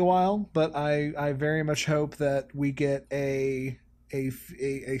it's going to be a while. But I very much hope that we get a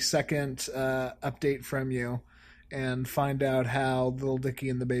second update from you and find out how little Dickie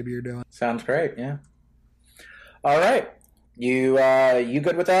and the baby are doing. Sounds great, yeah. All right. You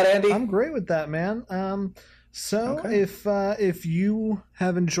good with that, Andy? I'm great with that, man. Okay. If you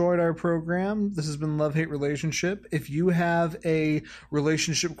have enjoyed our program, this has been Love Hate Relationship. If you have a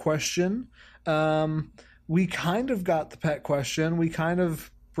relationship question, we kind of got the pet question. We kind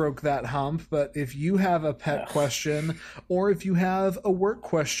of broke that hump, but if you have a pet question, or if you have a work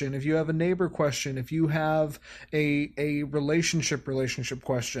question, if you have a neighbor question, if you have a relationship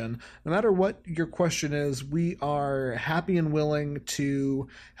question, no matter what your question is, we are happy and willing to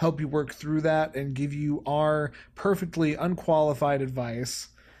help you work through that and give you our perfectly unqualified advice.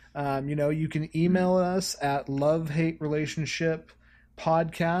 You can email us at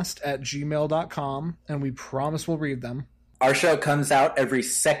lovehaterelationship.podcast@gmail.com, and we promise we'll read them. Our show comes out every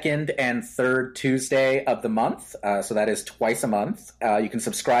second and third Tuesday of the month, so that is twice a month. You can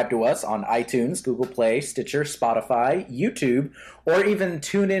subscribe to us on iTunes, Google Play, Stitcher, Spotify, YouTube, or even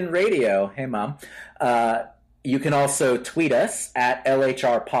TuneIn Radio. Hey, Mom. You can also tweet us at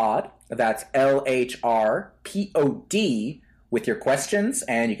LHRPod. That's LHRPOD with your questions,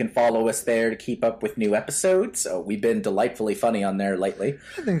 and you can follow us there to keep up with new episodes. We've been delightfully funny on there lately.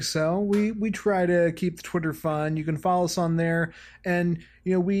 I think so. We try to keep the Twitter fun. You can follow us on there, and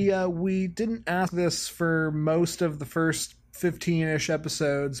we didn't ask this for most of the first 15-ish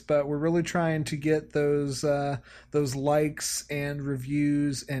episodes, but we're really trying to get those likes and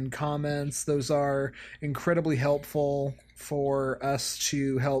reviews and comments. Those are incredibly helpful for us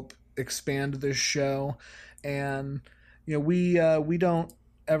to help expand this show, and we don't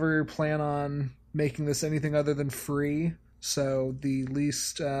ever plan on making this anything other than free. So the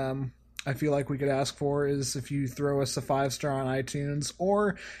least I feel like we could ask for is if you throw us a 5-star on iTunes,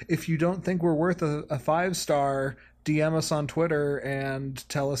 or if you don't think we're worth a 5-star, DM us on Twitter and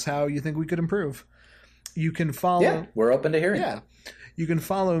tell us how you think we could improve. You can follow. Yeah, we're open to hearing. Yeah. You can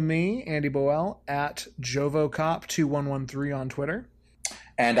follow me, Andy Boel, at JovoCop2113 on Twitter.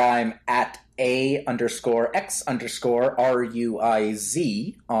 And I'm at A_X_RUIZ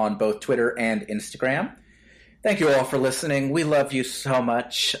on both Twitter and Instagram. Thank you all for listening. We love you so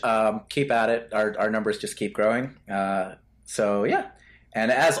much. Keep at it. Our numbers just keep growing. So, yeah.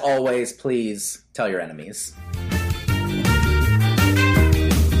 And as always, please tell your enemies.